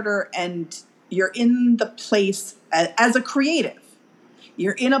Kickstarter and you're in the place as a creative.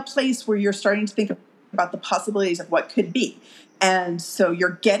 You're in a place where you're starting to think about the possibilities of what could be. And so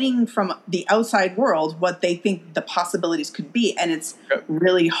you're getting from the outside world what they think the possibilities could be. And it's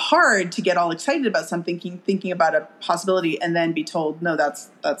really hard to get all excited about something, thinking about a possibility, and then be told, no, that's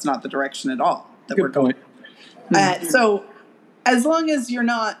not the direction at all that we're going. So as long as you're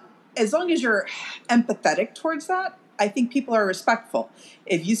empathetic towards that, I think people are respectful.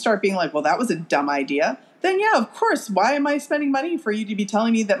 If you start being like, well, that was a dumb idea, then yeah, of course, why am I spending money for you to be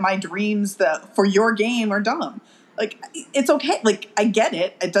telling me that my dreams for your game are dumb? Like, it's okay. Like, I get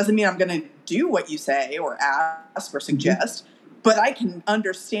it. It doesn't mean I'm going to do what you say or ask or suggest, but I can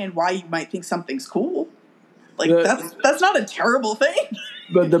understand why you might think something's cool. Like, that's not a terrible thing.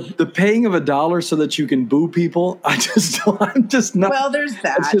 But the paying of $1 so that you can boo people, I'm just not. Well, there's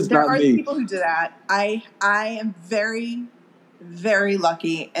that. There are people who do that. I am very, very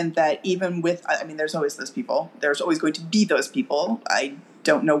lucky in that even with, I mean, there's always those people. There's always going to be those people. I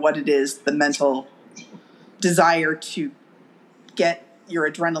don't know what it is, the mental desire to get your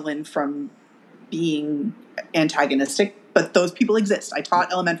adrenaline from being antagonistic, but those people exist. I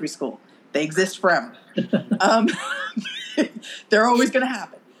taught elementary school. They exist forever. They're always going to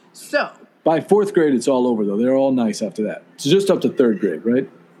happen. So by 4th grade, it's all over, though. They're all nice after that. It's just up to 3rd grade, right?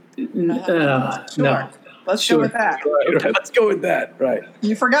 Sure. No. Let's go with that. Right. Let's go with that. Right.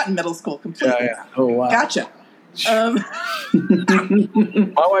 You've forgotten middle school completely. Yeah. Oh, wow. Gotcha. My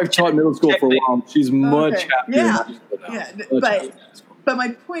wife taught middle school for a while. She's much happier. Yeah. But my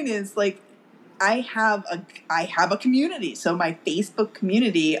point is, like, I have a community. So my Facebook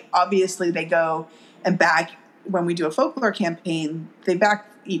community, obviously, they go and back when we do a folklore campaign. They back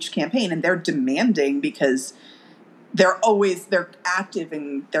each campaign, and they're demanding because they're active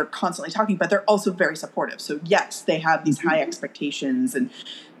and they're constantly talking, but they're also very supportive. So yes, they have these high expectations and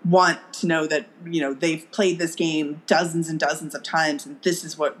want to know that, you know, they've played this game dozens and dozens of times, and this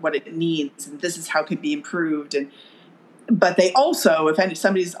is what it needs, and this is how it could be improved. But they also, if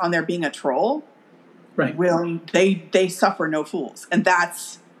somebody's on there being a troll, right, they suffer no fools, and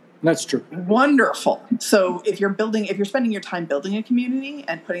that's true. Wonderful. So if you're spending your time building a community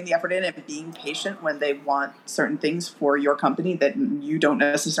and putting the effort in and being patient when they want certain things for your company that you don't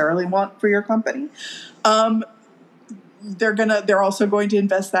necessarily want for your company, they're also going to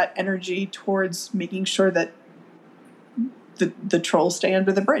invest that energy towards making sure that the trolls stay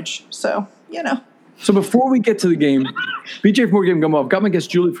under the bridge. So, you know. So before we get to the game, BJ from Board Game Gumbo, I've got my guest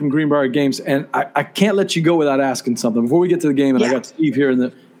Julie from Greenbrier Games, and I can't let you go without asking something. Before we get to the game, and I got Steve here in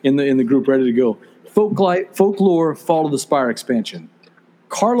the group ready to go. Folklore Follow the Spire expansion.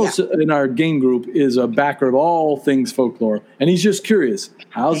 Carlos in our game group is a backer of all things folklore, and he's just curious.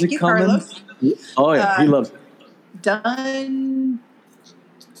 How's it coming? Carlos. Oh yeah, he loves it. Done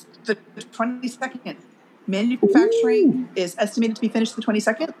the 22nd. Manufacturing is estimated to be finished the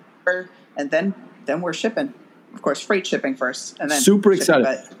 22nd, and then we're shipping. Of course, freight shipping first, and then super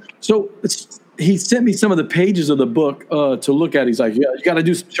excited. So he sent me some of the pages of the book to look at. He's like, yeah, you got to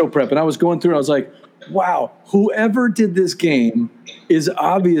do some show prep. And I was going through, and I was like, wow, whoever did this game is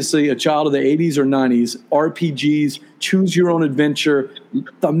obviously a child of the 80s or 90s, RPGs, choose your own adventure,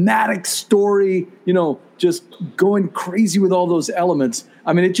 thematic story, you know, just going crazy with all those elements.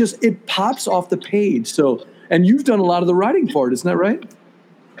 I mean, it pops off the page. So, and you've done a lot of the writing for it, isn't that right?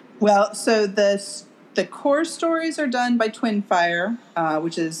 Well, so the core stories are done by Twin Fire,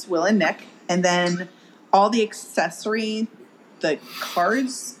 which is Will and Nick, and then all the accessory, the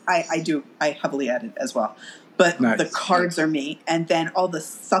cards, I heavily edit as well, but Nice. the cards are me, and then all the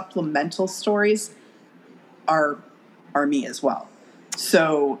supplemental stories are me as well.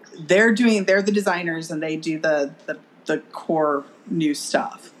 So they're the designers, and they do the core new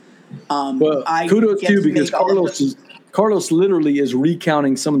stuff. Well, I kudos get to you to because make all of Carlos literally is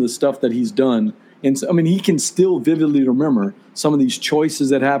recounting some of the stuff that he's done. And I mean, he can still vividly remember some of these choices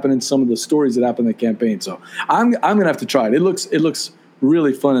that happen and some of the stories that happen in the campaign. So I'm going to have to try it. It looks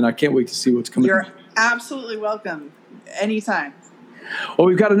really fun, and I can't wait to see what's coming. You're absolutely welcome anytime. Oh,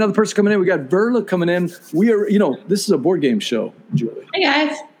 we've got another person coming in. We got Verla coming in. We are, this is a board game show, Julie. Hey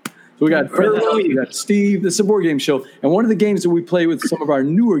guys. So we got Verla, we got Steve. This is a board game show. And one of the games that we play with some of our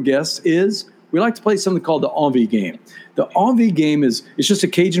newer guests is we like to play something called the envie game. The envie game it's just a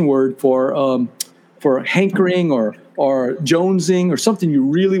Cajun word for hankering or jonesing or something you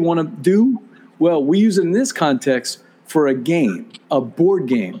really want to do. Well, we use it in this context for a game, a board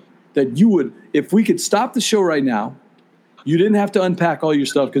game that you would, if we could stop the show right now, you didn't have to unpack all your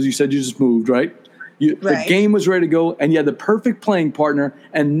stuff because you said you just moved, right? The game was ready to go, and you had the perfect playing partner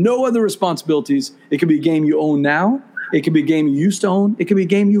and no other responsibilities. It could be a game you own now. It could be a game you used to own. It could be a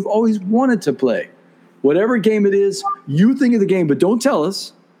game you've always wanted to play. Whatever game it is, you think of the game, but don't tell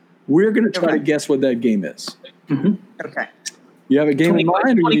us. We're going to try to guess what that game is. Mm-hmm. Okay. You have a game in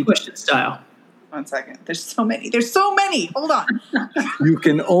mind? 20 question style. 1 second. There's so many. Hold on. You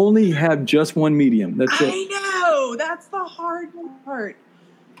can only have just one medium. That's it. I know. That's the hard part.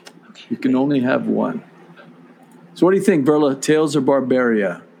 Okay. You can only have one. So what do you think, Verla? Tales of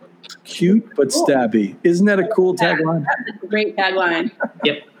Barbaria. Cute but stabby. Isn't that a cool tagline? That's a great tagline.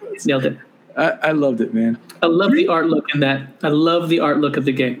 Yep, nailed it. I loved it, man. I love the art look in that. I love the art look of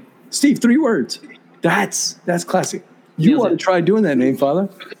the game. Steve, 3 words. That's classic. You Nailed ought to it. try doing that, name, Father.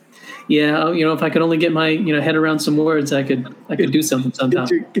 Yeah, if I could only get my head around some words, I could do something sometime.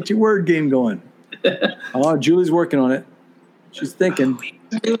 Get your word game going. Oh, Julie's working on it. She's thinking.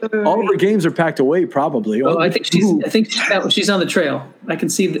 All of her games are packed away, probably. Oh, I think she's on the trail. I can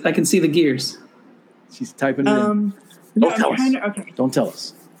see the gears. She's typing it in. No, Don't tell us. okay. Don't tell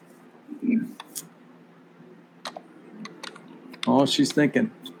us. Oh, she's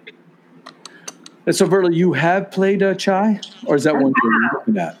thinking. And so, Verla, you have played Chai? Or is that one you're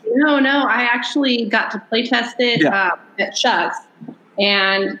looking at? No, I actually got to play test it at Shucks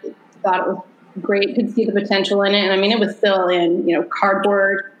and thought it was great. Could see the potential in it. And I mean, it was still in,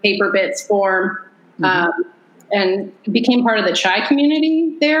 cardboard, paper bits form. And became part of the Chai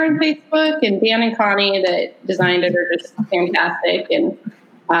community there on Facebook. And Dan and Connie that designed it are just fantastic. And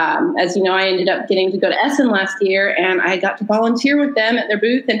as you know, I ended up getting to go to Essen last year, and I got to volunteer with them at their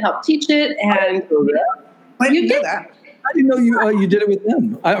booth and help teach it. And I didn't know that. I didn't know you did it with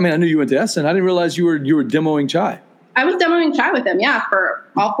them. I mean, I knew you went to Essen. I didn't realize you were demoing Chai. I was demoing Chai with them, for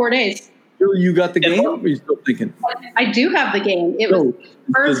all 4 days. You got the game? Or are you still thinking? I do have the game. It was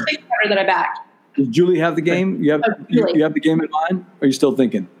the first Kickstarter that I backed. Does Julie have the game? You have the game in mind? Or are you still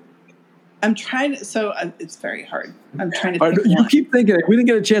thinking? I'm trying to. So it's very hard. I'm trying to. All right, think you one. keep thinking it. We didn't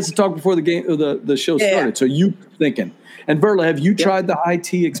get a chance to talk before the game, the show started. So you keep thinking. And Verla, have you tried the high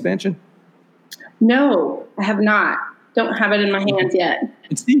tea expansion? No, I have not. Don't have it in my hands yet.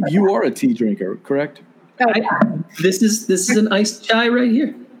 And Steve, you are a tea drinker, correct? Oh, yeah. This is an iced chai right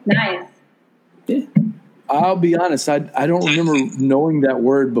here. Nice. Yeah. I'll be honest. I don't remember knowing that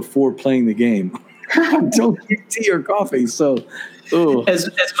word before playing the game. I don't drink tea or coffee, so. Ugh. As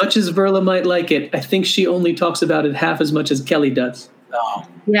much as Verla might like it, I think she only talks about it half as much as Kelly does. No.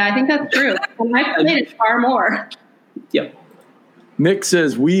 Yeah, I think that's true. And I played it far more. Yep. Mick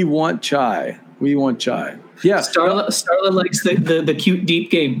says, we want chai. We want chai. Yeah. Starla likes the cute,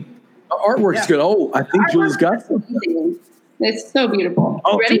 deep game. Artwork's good. Oh, I think Julie's got something. It's so beautiful.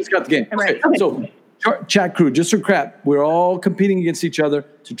 Oh, Ready? Julie's got the game. Right. Okay. So, chat crew, just for crap, we're all competing against each other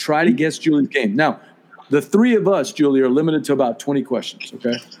to try to guess Julie's game. Now, the 3 of us, Julie, are limited to about 20 questions,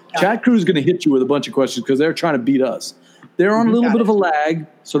 okay? Yeah. Chat crew is going to hit you with a bunch of questions because they're trying to beat us. They're on a little bit of a lag,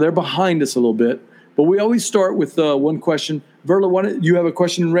 so they're behind us a little bit. But we always start with one question. Verla, you have a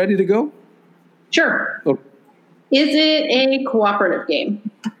question ready to go? Sure. Okay. Is it a cooperative game?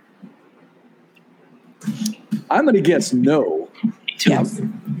 I'm going to guess no. Yes.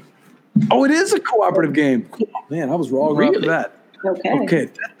 Oh, it is a cooperative game. Oh, man, I was wrong right after that. Okay,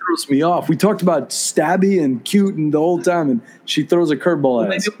 that throws me off. We talked about stabby and cute and the whole time, and she throws a curveball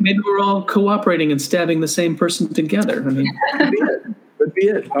at us. Maybe we're all cooperating and stabbing the same person together. I mean, Could be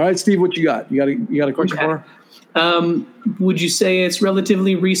it. All right, Steve, what you got? You got a question for her? Would you say it's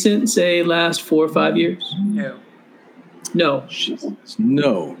relatively recent, say last 4 or 5 years? No. She says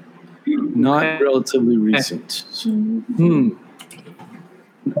no. Not relatively recent. An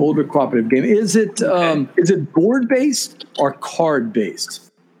older cooperative game. Is it board based or card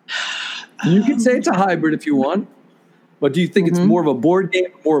based? You can say it's a hybrid if you want, but do you think it's more of a board game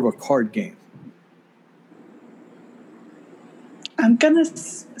or more of a card game? I'm gonna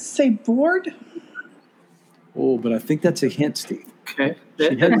say board. Oh, but I think that's a hint, Steve. Okay.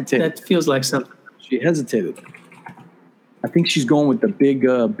 She hesitated. That feels like something. She hesitated. I think she's going with the big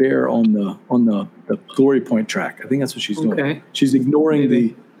bear on the glory point track. I think that's what she's doing. Okay. She's ignoring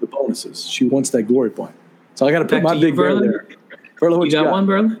the bonuses. She wants that glory point. So I got to put my big bear there. Verla, what You got one,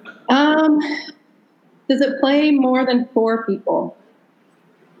 Verla? Does it play more than 4 people?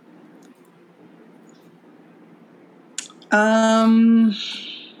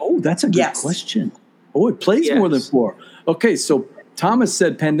 Oh, that's a good question. Oh, it plays more than 4. Okay, so Thomas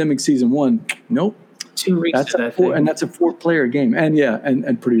said Pandemic Season 1. Nope. 2 recent, That's a 4, and that's a 4-player game,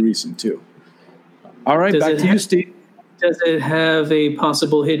 and pretty recent too. All right, back to you, Steve. Does it have a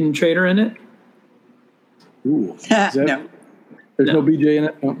possible hidden traitor in it? Ooh, No. There's no BJ in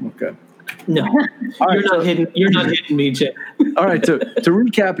it. Oh, okay. No, you're not hidden. You're not hidden, BJ. All right. To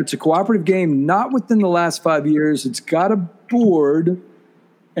recap, it's a cooperative game, not within the last 5 years. It's got a board,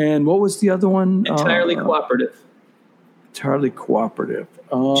 and what was the other one? Entirely cooperative. Entirely cooperative.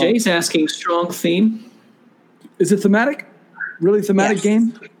 Jay's asking strong theme. Is it thematic? Really thematic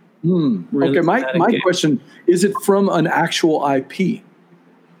game? Really okay, my game. question, is it from an actual IP?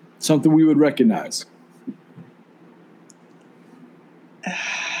 Something we would recognize?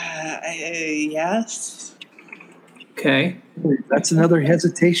 Yes. Okay. That's another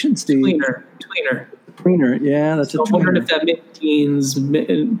hesitation, Steve. Tweener. Yeah, that's so a tweener. I'm wondering if that means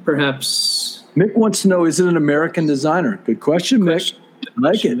perhaps. Mick wants to know, is it an American designer? Good question, Mick. I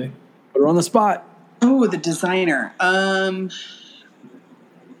like it. Put her on the spot. Oh, the designer. Oh,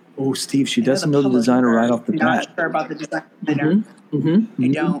 Steve, she doesn't know the designer right off the bat. I'm not sure about the designer. I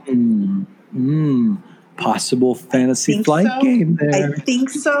don't. Possible Fantasy Flight game there. I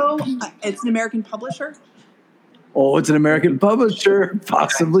think so. It's an American publisher. Oh, it's an American publisher.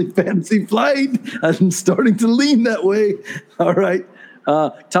 Possibly Fantasy Flight. I'm starting to lean that way. All right.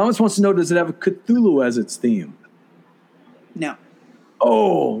 Thomas wants to know, does it have a Cthulhu as its theme? No.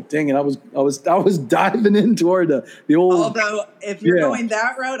 Oh, dang it! I was diving in toward the old. Although, if you're going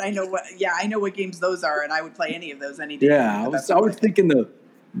that route, I know what games those are, and I would play any of those any day. Yeah, I was thinking the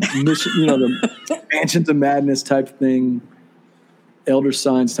mission, the Mansions of Madness type thing, Elder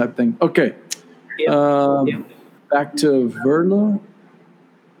Signs type thing. Okay, back to Verla.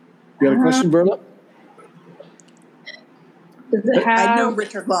 You got a question, Verla? Does it have? I know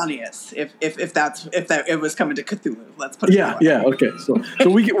Richard Lanius. If it was coming to Cthulhu, let's put it. that way. Okay. So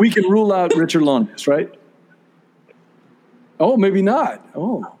we can rule out Richard Lanius, right? Oh, maybe not.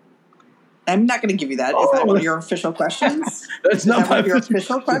 Oh, I'm not going to give you that. Is that one of your official questions? That's not one of your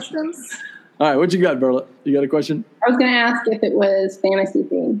official questions. All right, what you got, Verla? You got a question? I was going to ask if it was fantasy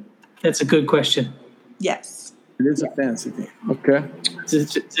themed. That's a good question. Yes. It is a fantasy theme. Okay.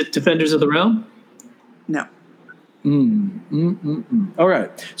 Is it Defenders of the Realm? No. All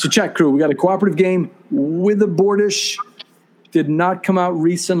right. So, chat crew, we got a cooperative game with a boardish. Did not come out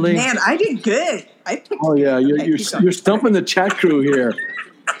recently. Man, I did good. You're stumping the chat crew here.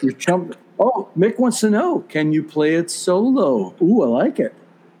 Oh, Mick wants to know: can you play it solo? Ooh, I like it.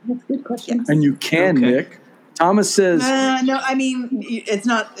 That's a good question. Yes. And you can, Mick. Thomas says, no. I mean, it's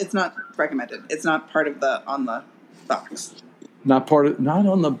not recommended. It's not part of on the box. Not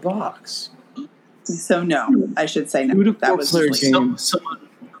on the box. So no, I should say no. That was someone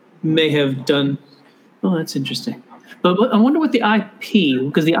may have done. Oh, that's interesting. But I wonder what the IP,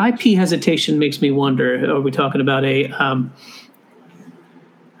 because the IP hesitation makes me wonder. Are we talking about a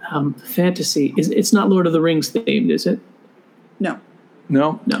fantasy? It's not Lord of the Rings themed, is it? No.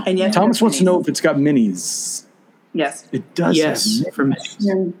 And yet Thomas wants to know if it's got minis. Yes. It does. Yes, have for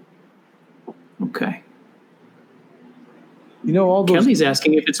minis. Okay. All those. Kelly's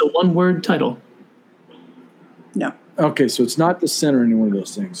asking if it's a one-word title. No. Okay, so it's not the center in one of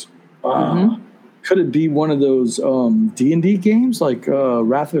those things. Could it be one of those D&D games like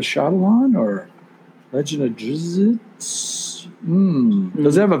Wrath of Shadowrun or Legend of Drizzt?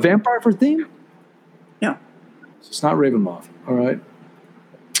 Does it have a vampire for theme? No. So it's not Ravenloft. All right.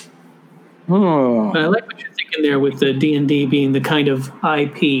 Oh. I like what you're thinking there with the D&D being the kind of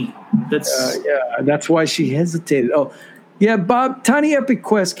IP. That's why she hesitated. Oh, yeah, Bob, Tiny Epic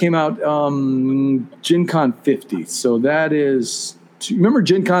Quest came out Gen Con 50. So that is remember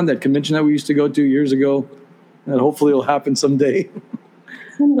Gen Con, that convention that we used to go to years ago? And hopefully it'll happen someday.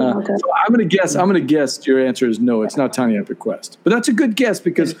 So I'm going to guess your answer is no. It's not Tiny Epic Quest, but that's a good guess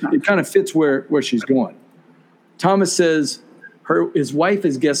because it kind of fits where she's going. Thomas says his wife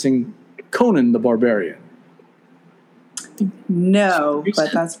is guessing Conan the Barbarian. No,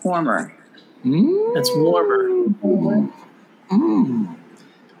 but that's warmer. That's warmer.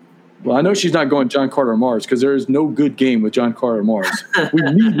 Well, I know she's not going John Carter of Mars because there is no good game with John Carter of Mars. We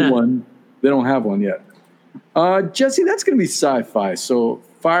need one. They don't have one yet. Jesse, that's going to be sci-fi. So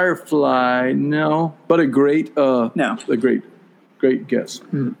Firefly, no, but a great, great guess.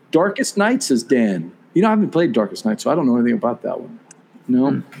 Darkest Night, says Dan. I haven't played Darkest Night, so I don't know anything about that one.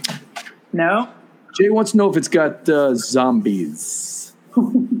 No. No. Jay wants to know if it's got zombies.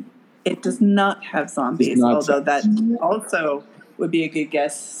 It does not have zombies, although that also would be a good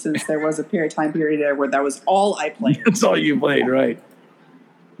guess since there was a time period there where that was all I played. That's all you played, right?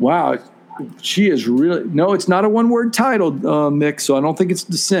 Wow. She is really... No, it's not a one-word title, Mick, so I don't think it's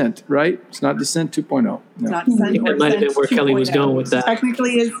Descent, right? It's not Descent 2.0. No. Not Descent. I think that might have been where Kelly was going with that.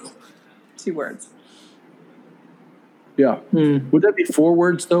 Technically is 2 words. Yeah. Would that be 4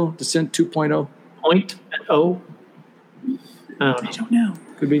 words, though? Descent 2.0? Point and O? I don't know.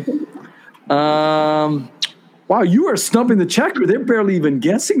 Could be. Wow, you are stumping the checker. They're barely even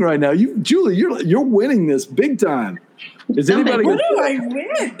guessing right now. Julie, you're winning this big time. Is anybody? What do I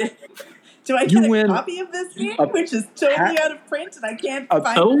win? Do I get a copy of this game, which is totally out of print and I can't find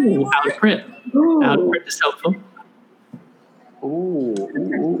it anymore? Out of print. Out of print is helpful.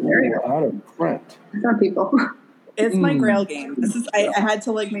 Out of print. Some people. It's my Grail game. This is I had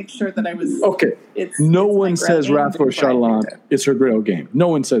to make sure that I was okay. No one says Wrathful Shadowland. It's her Grail game. No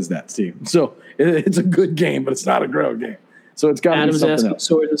one says that, Steve. So it's a good game, but it's not a Grail game. So it's got to be something else.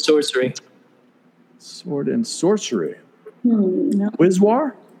 Sword and Sorcery. Sword and Sorcery. No.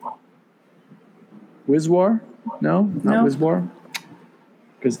 Wizwar? No, not Wizwar.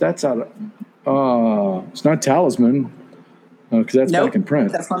 Because that's out of. It's not Talisman. Because that's back in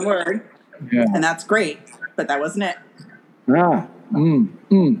print. That's one word. Yeah. And that's great. But that wasn't it.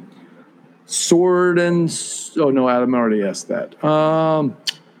 Sword and... Oh, no, Adam already asked that.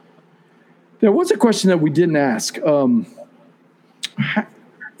 There was a question that we didn't ask. Does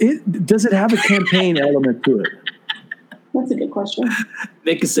it have a campaign element to it? That's a good question.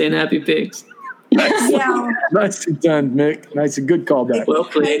 Mick is saying Happy Pigs. Yeah. Nicely done, Mick. Nice and good callback. Well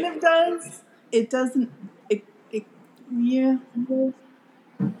played. It kind of does. It doesn't... yeah.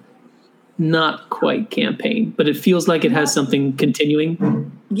 Not quite campaign, but it feels like it has something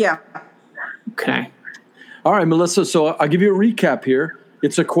continuing. Yeah. Okay. All right, Melissa, so I'll give you a recap here.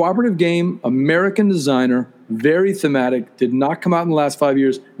 It's a cooperative game, American designer, very thematic, did not come out in the last 5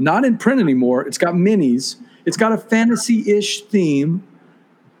 years, not in print anymore. It's got minis. It's got a fantasy-ish theme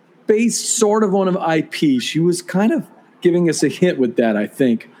based sort of on an IP. She was kind of giving us a hint with that, I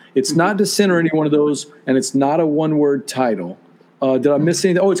think. It's not Descent or any one of those, and it's not a one-word title. Did I miss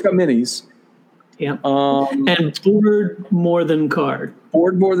anything? Oh, it's got minis. Yeah. And board more than card.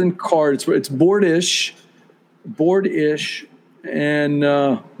 Board more than cards. It's board-ish, and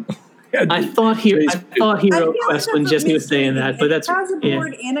I thought Hero Quest when Jesse was saying that, but that's it has a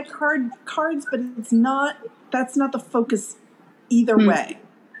board and a cards, but it's not. That's not the focus either way.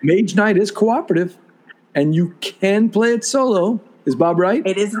 Mage Knight is cooperative, and you can play it solo. Is Bob right?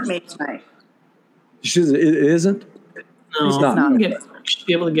 It isn't Mage Knight. It isn't. No, it's not. You should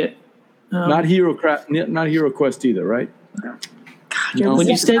be able to get. Not Hero Quest either, right? No. When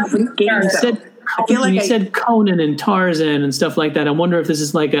you said Conan and Tarzan and stuff like that, I wonder if this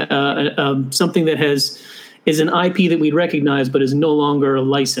is like a something that is an IP that we'd recognize, but is no longer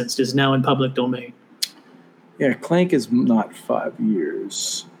licensed, is now in public domain. Yeah, Clank is not 5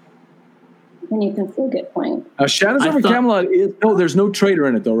 years. And you can still get points. Shadows over Camelot is there's no trader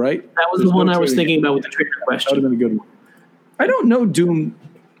in it though, right? That was the one I was thinking about with the trader question. That would have been a good one. I don't know Doom.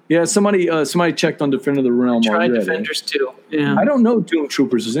 Yeah, somebody checked on Defender of the Realm. Tried already. Defenders too. Yeah. I don't know Doom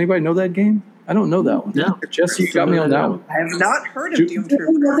Troopers. Does anybody know that game? I don't know that one. No. Jesse, you got me on that one. I have not heard of Doom Troopers.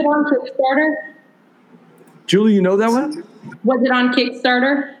 Was it on Kickstarter? Julie, you know that one? Was it on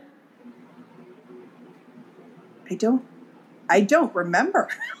Kickstarter? I don't remember.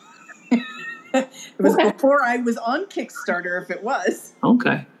 It was before I was on Kickstarter, if it was.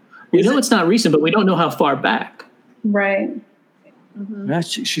 Okay. We know it's not recent, but we don't know how far back. Right. Mm-hmm.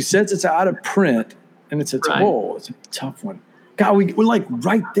 She says it's out of print, and it's a tough one. God, we're like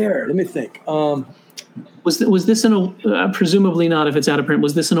right there. Let me think. Was this presumably not if it's out of print?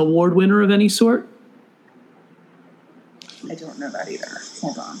 Was this an award winner of any sort? I don't know that either.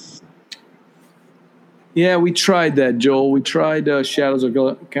 Hold on. Yeah, we tried that, Joel. We tried Shadows of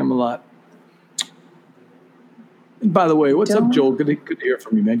Camelot. And by the way, what's up, Joel? Good to hear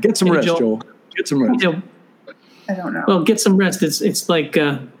from you, man. Get some rest, Joel. Get some rest. I don't know. Well, get some rest. It's like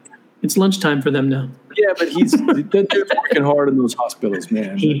it's lunchtime for them now. Yeah, but they're working hard in those hospitals,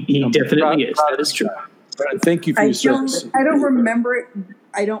 man. He definitely is. That is true. Thank you for your service. I don't remember it.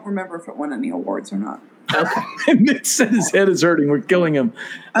 I don't remember if it won any awards or not. Okay. Mick said his head is hurting. We're killing him.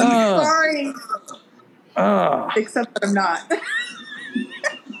 I'm sorry. Except that I'm not.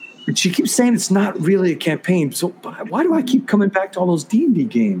 And she keeps saying it's not really a campaign. So why do I keep coming back to all those D&D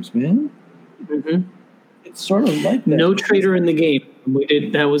games, man? Mm-hmm. It's sort of like that. No traitor in the game. We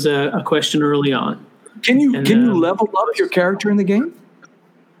did. That was a question early on. Can you level up your character in the game?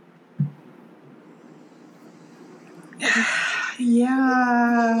 Yeah.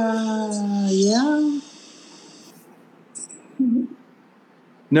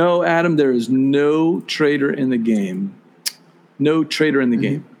 No, Adam, there is no traitor in the game. No traitor in the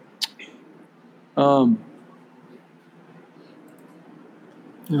game.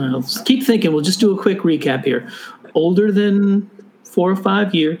 Let's keep thinking. We'll just do a quick recap here. Older than 4 or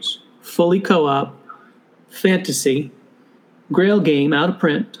 5 years, fully co-op, fantasy, Grail game, out of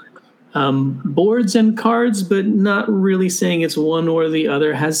print, boards and cards, but not really saying it's one or the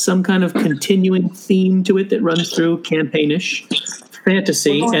other, has some kind of continuing theme to it that runs through campaignish,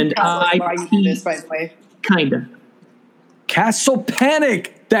 fantasy, and this, by the way. Kinda. Castle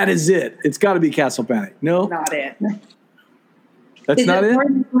Panic. That is it. It's got to be Castle Panic. No, Not it. that's not it.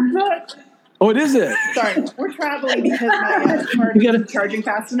 Oh, it is it. Sorry, we're traveling because my card isn't charging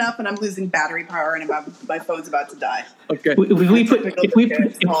fast enough, and I'm losing battery power, and my phone's about to die. Okay.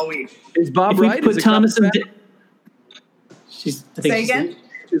 All week. Is Bob If we right? put Is it Thomas Castle and Panic? Say again?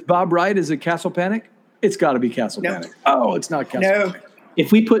 Is Bob right? Is it Castle Panic? It's got to be Castle No. Panic. Oh, it's not Castle No. Panic.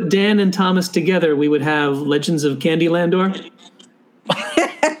 If we put Dan and Thomas together, we would have Legends of Candylandor.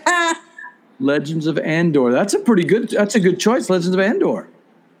 Legends of Andor. That's a good choice. Legends of Andor.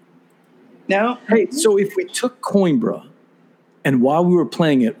 No. Hey, so if we took Coimbra and while we were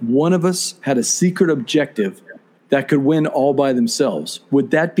playing it, one of us had a secret objective that could win all by themselves, would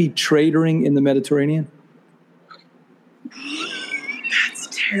that be traitoring in the Mediterranean? That's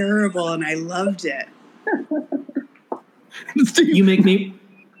terrible, and I loved it. You make me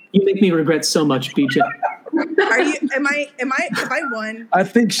regret so much, BJ. If I won? I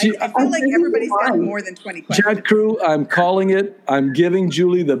think I feel like everybody's got more than 20 questions. Chat crew, I'm calling it. I'm giving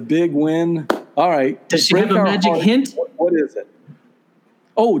Julie the big win. All right. Does she have a magic hint? What is it?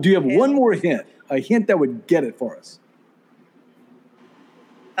 Oh, do you have one more hint? A hint that would get it for us.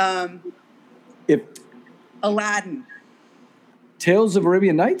 If Aladdin. Tales of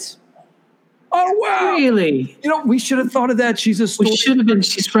Arabian Nights? Oh, wow. Really? You know, we should have thought of that. She's a story. We should have been.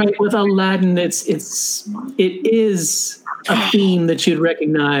 She's right with Aladdin. It is a theme that you'd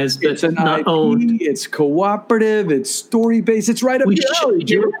recognize, but It's an not IP, owned. It's cooperative. It's story-based. It's right up your alley.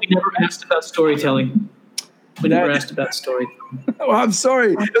 We never asked about storytelling. Oh, I'm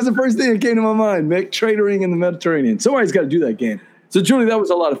sorry. That's the first thing that came to my mind. Make traitoring in the Mediterranean. Somebody's got to do that game. So, Julie, that was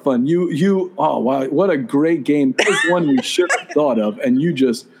a lot of fun. Oh, wow. What a great game. That was one we should have thought of, and you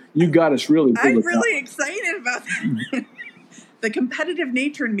got us really. I'm really excited about that. The competitive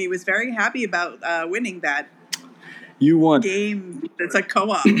nature in me was very happy about winning that. You won. Game that's a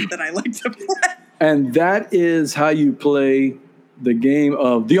co-op that I like to play. And that is how you play the game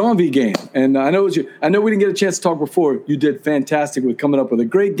of the Envy game. And I know we didn't get a chance to talk before. You did fantastic with coming up with a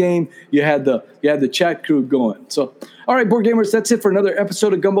great game. You had the chat crew going. So, all right, board gamers, that's it for another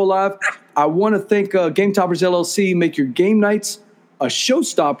episode of Gumbo Live. I want to thank Game Toppers LLC. Make your game nights a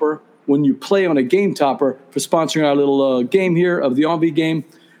showstopper when you play on a Game Topper, for sponsoring our little game here of the Envy game.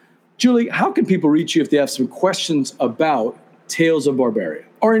 Julie, how can people reach you if they have some questions about Tales of Barbaria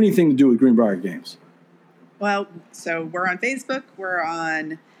or anything to do with Greenbrier Games? Well, so we're on Facebook, we're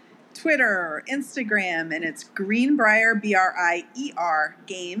on Twitter, Instagram, and it's Greenbrier, Brier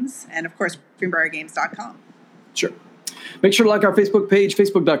Games, and of course, greenbriergames.com. Sure. Make sure to like our Facebook page,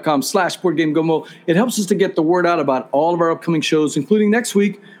 facebook.com/BoardGameGumbo. It helps us to get the word out about all of our upcoming shows, including next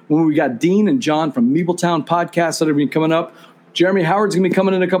week when we got Dean and John from Meepletown Podcast that are going to be coming up. Jeremy Howard's going to be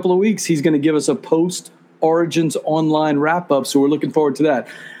coming in a couple of weeks. He's going to give us a post-Origins online wrap-up, so we're looking forward to that.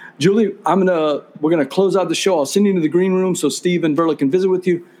 Julie, we're going to close out the show. I'll send you to the green room so Steve and Verla can visit with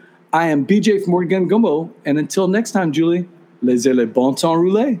you. I am BJ from Board Game Gumbo, and until next time, Julie, laissez le bon temps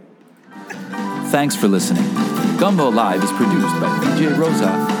rouler. Thanks for listening. Gumbo Live is produced by BJ Rosa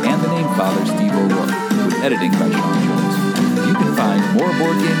and the Namefather Steve O'Rourke, with editing by Sean Jones. You can find more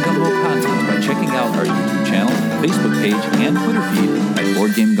Board Game Gumbo content by checking out our YouTube channel, Facebook page, and Twitter feed at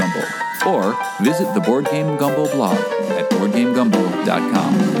Board Game Gumbo. or visit the Board Game Gumbo blog at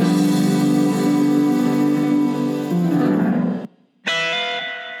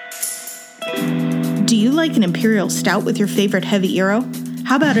BoardGameGumbo.com. Do you like an Imperial Stout with your favorite heavy Eero?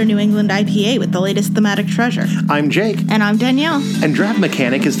 How about a New England IPA with the latest thematic treasure? I'm Jake. And I'm Danielle. And Draft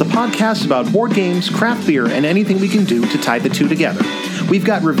Mechanic is the podcast about board games, craft beer, and anything we can do to tie the two together. We've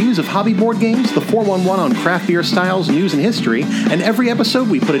got reviews of hobby board games, the 411 on craft beer styles, news, and history, and every episode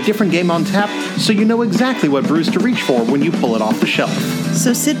we put a different game on tap so you know exactly what brews to reach for when you pull it off the shelf.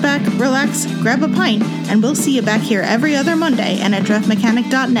 So sit back, relax, grab a pint, and we'll see you back here every other Monday and at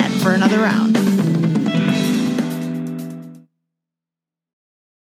draftmechanic.net for another round.